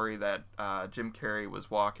heard a story that Jim Carrey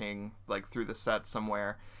was walking like through the set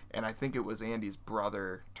somewhere, and I think it was Andy's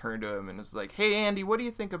brother turned to him and was like, "Hey, Andy, what do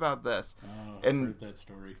you think about this?" Oh, I've heard that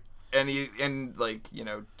story. And like, you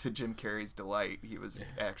know, to Jim Carrey's delight, he was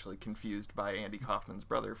actually confused by Andy Kaufman's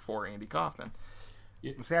brother for Andy Kaufman.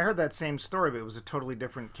 See, I heard that same story, but it was a totally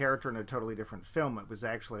different character in a totally different film. It was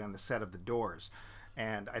actually on the set of The Doors,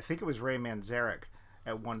 and I think it was Ray Manzarek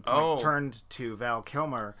at one point turned to Val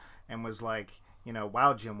Kilmer and was like, you know,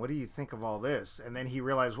 "Wow, Jim, what do you think of all this?" And then he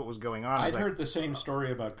realized what was going on. I'd heard the same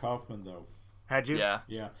story about Kaufman, though. Had you? Yeah.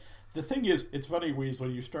 Yeah. The thing is, it's funny, Weasel,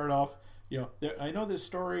 when you start off, you know, I know this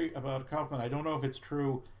story about Kaufman. I don't know if it's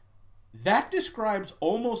true. That describes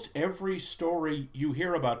almost every story you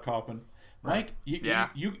hear about Kaufman. Mike, you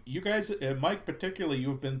guys, Mike particularly,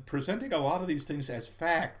 you've been presenting a lot of these things as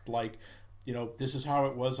fact. Like, you know, this is how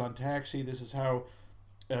it was on Taxi. This is how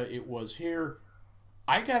it was here.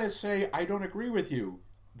 I gotta say, I don't agree with you.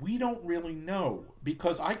 We don't really know,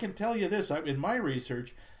 because I can tell you this, in my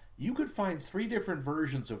research, you could find 3 different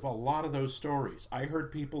versions of a lot of those stories. I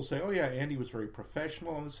heard people say, "Oh yeah, Andy was very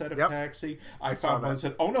professional on the set of Taxi." I found one that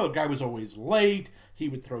said, "Oh no, the guy was always late. He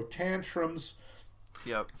would throw tantrums."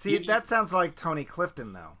 Yep. See, that sounds like Tony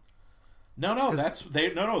Clifton, though. No,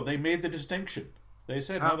 they made the distinction. They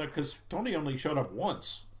said no, because Tony only showed up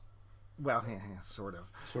once. Well, yeah, sort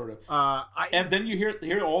of. Sort of. And then you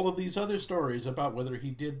hear all of these other stories about whether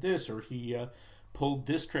he did this or he pulled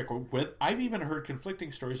this trick. I've even heard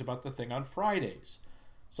conflicting stories about the thing on Fridays.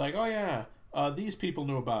 It's like, oh yeah, these people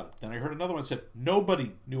knew about it. Then I heard another one said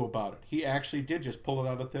nobody knew about it. He actually did just pull it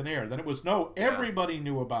out of thin air. Then it was everybody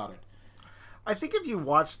knew about it. I think if you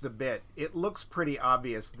watch the bit, it looks pretty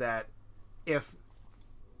obvious that if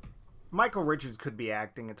Michael Richards could be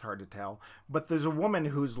acting, it's hard to tell, but there's a woman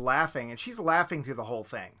who's laughing, and she's laughing through the whole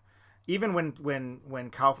thing. Even when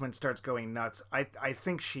Kaufman starts going nuts, I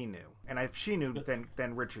think she knew. And if she knew,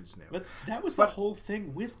 then Richards knew. But that was the whole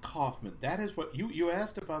thing with Kaufman. That is what you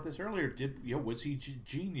asked about this earlier. Was he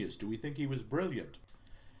genius? Do we think he was brilliant?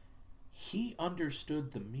 He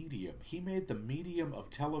understood the medium. He made the medium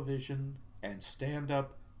of television and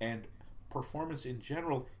stand-up and performance in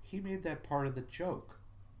general, he made that part of the joke.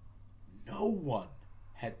 No one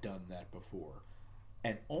had done that before.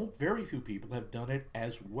 And very few people have done it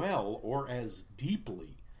as well or as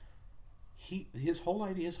deeply. His whole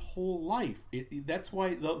idea, his whole life, that's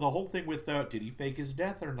why the whole thing with did he fake his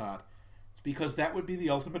death or not? It's because that would be the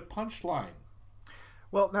ultimate punchline.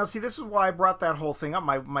 Well, now see, this is why I brought that whole thing up.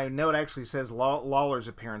 My note actually says Lawler's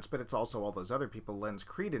appearance, but it's also all those other people lends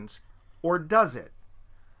credence. Or does it?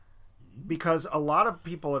 Because a lot of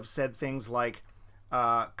people have said things like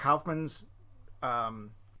Kaufman's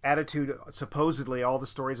attitude, supposedly all the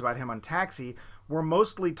stories about him on Taxi, were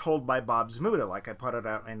mostly told by Bob Zmuda, like I put it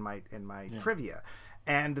out in my trivia,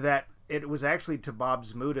 and that it was actually to Bob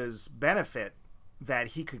Zmuda's benefit that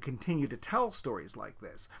he could continue to tell stories like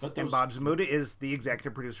this. And Bob Zmuda is the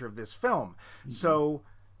executive producer of this film. Mm-hmm. So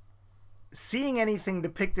seeing anything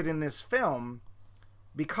depicted in this film,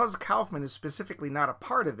 because Kaufman is specifically not a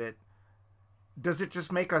part of it, does it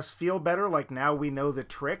just make us feel better, like now we know the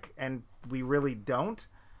trick and we really don't?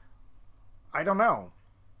 I don't know.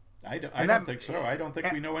 I don't think so. I don't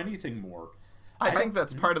think we know anything more. I think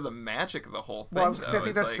that's part of the magic of the whole thing. Well, I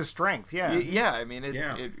think that's like, the strength. Yeah. Yeah. I mean,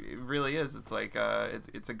 it really is. It's like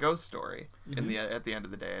it's a ghost story. Mm-hmm. At the end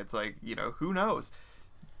of the day, it's like, you know, who knows?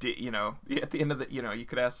 At the end of the, you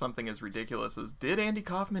could ask something as ridiculous as, did Andy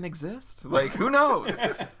Kaufman exist? Like, who knows?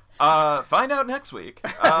 Find out next week.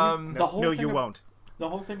 You won't. The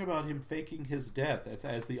whole thing about him faking his death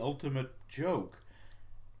as the ultimate joke.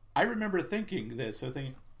 I remember thinking this. I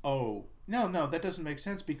think, oh, no, that doesn't make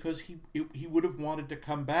sense, because he would have wanted to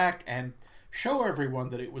come back and show everyone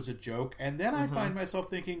that it was a joke. And then I find myself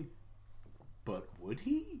thinking, but would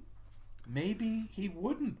he? Maybe he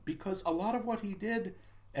wouldn't, because a lot of what he did,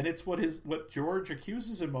 and it's what George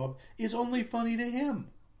accuses him of, is only funny to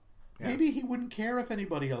him. Yeah. Maybe he wouldn't care if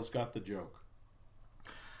anybody else got the joke.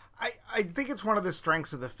 I think it's one of the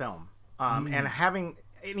strengths of the film. And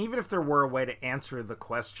even if there were a way to answer the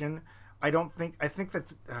question, I think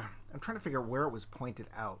that's, I'm trying to figure out where it was pointed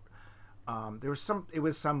out. It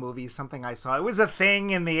was some movie, something I saw. It was a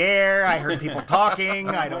thing in the air. I heard people talking.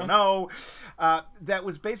 I don't know. That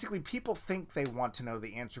was basically, people think they want to know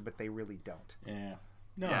the answer, but they really don't. Yeah.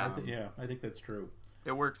 No, I think that's true.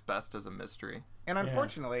 It works best as a mystery. And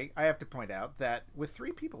unfortunately, I have to point out that with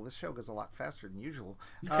 3 people, this show goes a lot faster than usual.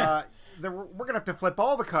 We're going to have to flip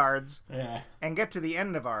all the cards and get to the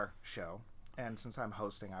end of our show. And since I'm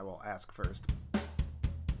hosting, I will ask first.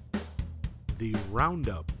 The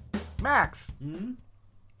Roundup. Max. I'm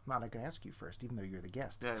not going to ask you first, even though you're the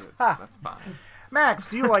guest. Yeah, that's fine. Max,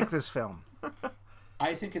 do you like this film?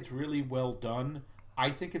 I think it's really well done. I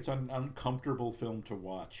think it's an uncomfortable film to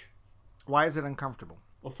watch. Why is it uncomfortable?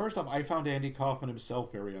 Well, first off, I found Andy Kaufman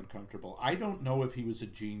himself very uncomfortable. I don't know if he was a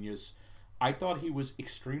genius. I thought he was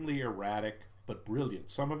extremely erratic, but brilliant.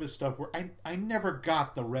 Some of his stuff I never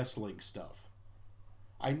got the wrestling stuff.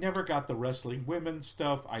 I never got the wrestling women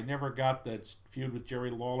stuff. I never got that feud with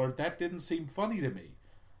Jerry Lawler. That didn't seem funny to me.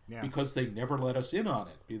 Yeah. Because they never let us in on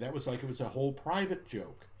it. That was like it was a whole private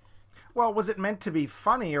joke. Well, was it meant to be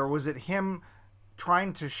funny, or was it him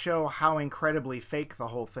trying to show how incredibly fake the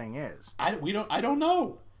whole thing is? I don't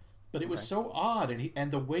know. But it was so odd,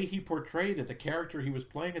 and the way he portrayed it, the character he was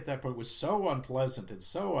playing at that point was so unpleasant and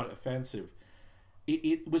so offensive.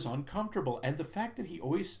 It was uncomfortable. And the fact that he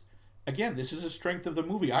always... Again, this is a strength of the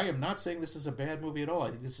movie. I am not saying this is a bad movie at all. I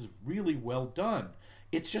think this is really well done.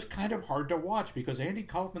 It's just kind of hard to watch because Andy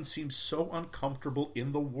Kaufman seems so uncomfortable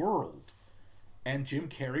in the world. And Jim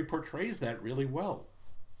Carrey portrays that really well.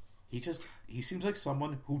 He seems like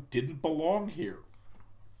someone who didn't belong here.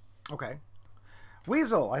 Okay.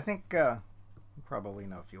 Weasel, I think you probably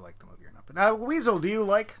know if you like the movie or not. But Weasel, do you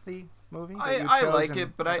like the movie? I like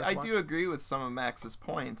it, but I do agree with some of Max's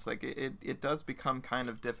points. Like it does become kind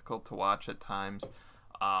of difficult to watch at times.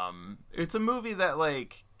 It's a movie that I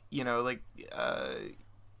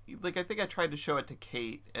think I tried to show it to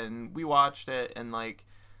Kate, and we watched it, and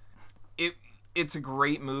it's a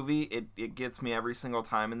great movie. It gets me every single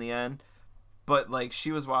time in the end. But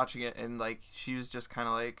she was watching it, and she was just kind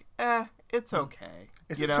of it's okay.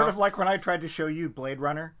 Is it sort of like when I tried to show you Blade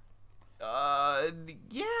Runner?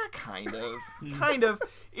 Yeah, kind of. Kind of.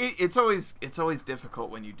 It's always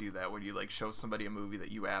difficult when you do that, when you show somebody a movie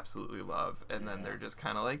that you absolutely love, and then they're just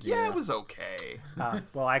kind of it was okay.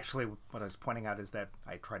 Well, actually, what I was pointing out is that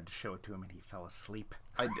I tried to show it to him, and he fell asleep.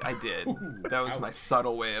 I did. That was my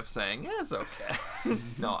subtle way of saying, yeah, it's okay.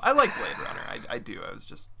 No, I like Blade Runner. I do. I was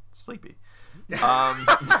just sleepy.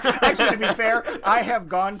 Actually, to be fair, I have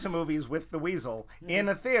gone to movies with the Weasel in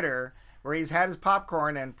a theater where he's had his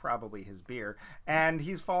popcorn and probably his beer, and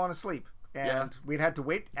he's fallen asleep. And we'd had to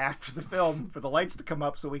wait after the film for the lights to come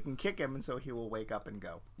up so we can kick him, and so he will wake up and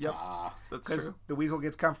go. Yep, that's true. The Weasel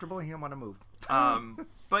gets comfortable, and he don't want to move.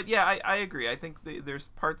 But yeah, I agree. I think there's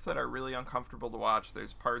parts that are really uncomfortable to watch.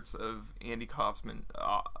 There's parts of Andy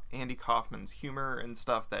Kaufman's humor and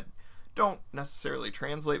stuff that don't necessarily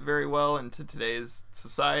translate very well into today's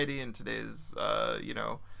society and today's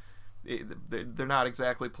they're not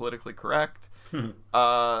exactly politically correct.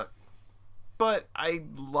 But I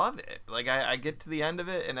love it. I get to the end of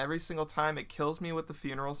it, and every single time it kills me with the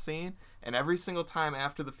funeral scene, and every single time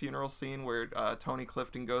after the funeral scene where Tony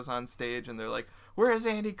Clifton goes on stage and they're like, "Where's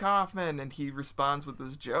Andy Kaufman?" and he responds with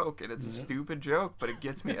this joke, and it's a stupid joke, but it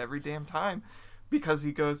gets me every damn time because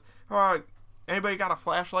he goes, "Oh, anybody got a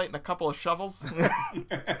flashlight and a couple of shovels?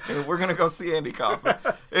 We're going to go see Andy Kaufman."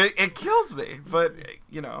 It kills me, but,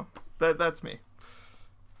 that's me.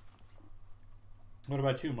 What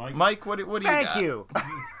about you, Mike? Mike, what do you got? Thank you.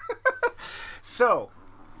 So,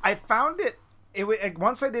 I found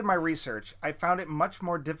once I did my research, I found it much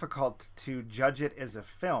more difficult to judge it as a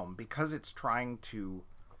film because it's trying to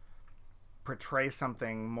portray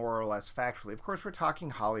something more or less factually. Of course, we're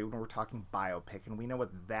talking Hollywood, we're talking biopic, and we know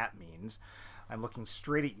what that means. I'm looking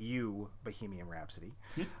straight at you, Bohemian Rhapsody,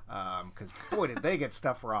 because boy, did they get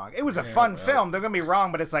stuff wrong. It was a fun film. They're gonna be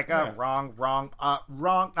wrong, but it's wrong,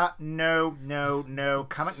 no.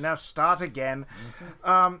 Come on, now start again.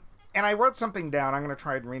 And I wrote something down. I'm gonna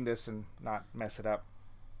try and read this and not mess it up.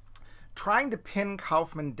 Trying to pin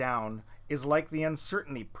Kaufman down is like the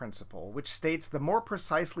uncertainty principle, which states the more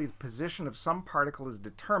precisely the position of some particle is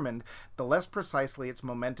determined, the less precisely its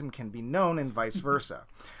momentum can be known, and vice versa.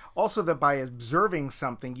 Also, that by observing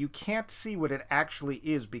something, you can't see what it actually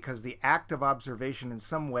is because the act of observation in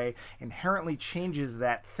some way inherently changes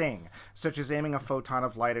that thing, such as aiming a photon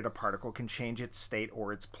of light at a particle can change its state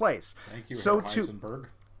or its place. Thank you, Herr Heisenberg.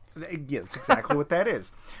 Yeah, that's exactly what that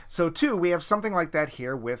is. So, too, we have something like that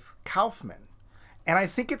here with Kaufman. And I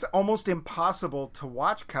think it's almost impossible to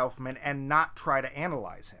watch Kaufman and not try to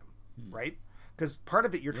analyze him, right? Because part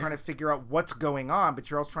of it, you're trying to figure out what's going on, but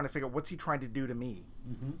you're also trying to figure out what's he trying to do to me.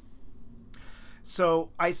 Mm-hmm. So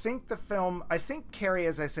I think Carrey,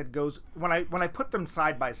 as I said, goes when I put them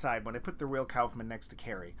side by side, when I put the real Kaufman next to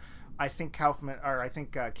Carrey, I think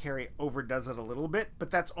Carrey overdoes it a little bit, but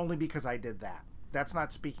that's only because I did that. That's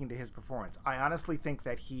not speaking to his performance. I honestly think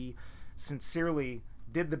that he sincerely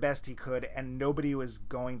did the best he could, and nobody was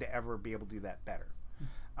going to ever be able to do that better.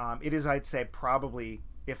 It is, I'd say, probably,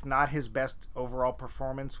 if not his best overall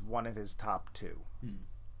performance, one of his top two.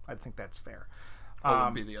 I think that's fair. What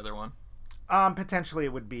would be the other one? Potentially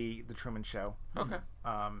it would be The Truman Show. Okay.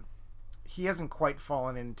 He hasn't quite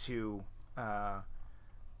fallen into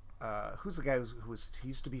who's the guy he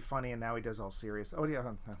used to be funny and now he does all serious. Oh yeah,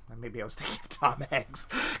 maybe I was thinking of Tom Hanks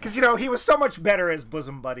because he was so much better as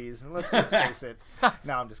bosom buddies. And let's face it.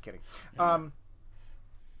 No, I'm just kidding.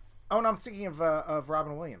 Oh no, I'm thinking of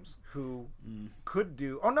Robin Williams, who could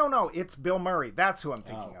do. Oh no, it's Bill Murray. That's who I'm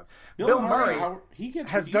thinking of. Bill Murray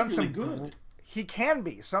has done really some good. He can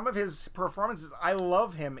be. Some of his performances, I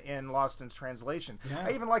love him in Lost in Translation. Yeah.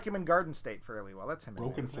 I even like him in Garden State fairly well. That's him.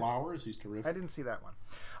 Broken Flowers, he's terrific. I didn't see that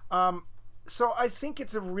one. So I think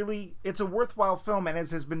it's a worthwhile film, and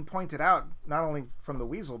as has been pointed out, not only from the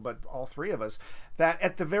Weasel, but all three of us, that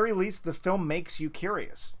at the very least, the film makes you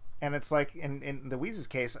curious. And it's like, in the Weasel's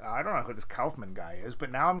case, I don't know who this Kaufman guy is, but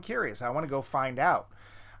now I'm curious. I want to go find out.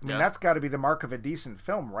 I mean, that's got to be the mark of a decent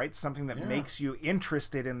film, right? Something that makes you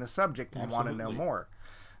interested in the subject and want to know more.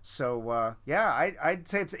 So, I'd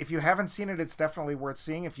say if you haven't seen it, it's definitely worth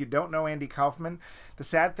seeing. If you don't know Andy Kaufman, the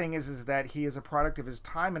sad thing is that he is a product of his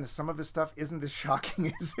time, and some of his stuff isn't as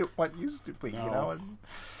shocking as it what used to be,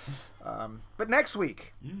 But next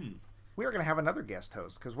week, we are going to have another guest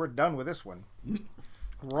host, because we're done with this one.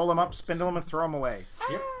 Roll them up, spindle them, and throw them away.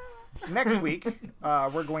 Yep. Next week,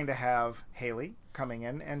 we're going to have Haley coming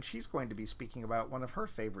in, and she's going to be speaking about one of her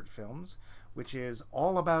favorite films, which is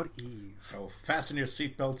All About Eve. So fasten your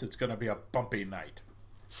seatbelts. It's going to be a bumpy night.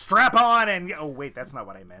 Strap on and... Oh, wait, that's not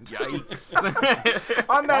what I meant. Yikes.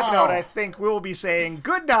 On that note, I think we'll be saying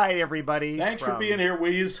good night, everybody. Thanks for being here,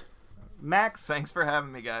 Wheeze. Max. Thanks for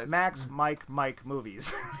having me, guys. Max, Mike,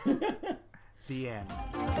 movies. The end.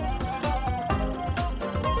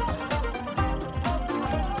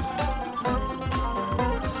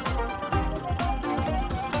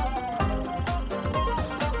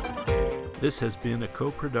 This has been a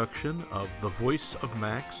co-production of The Voice of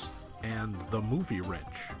Max and The Movie Wrench.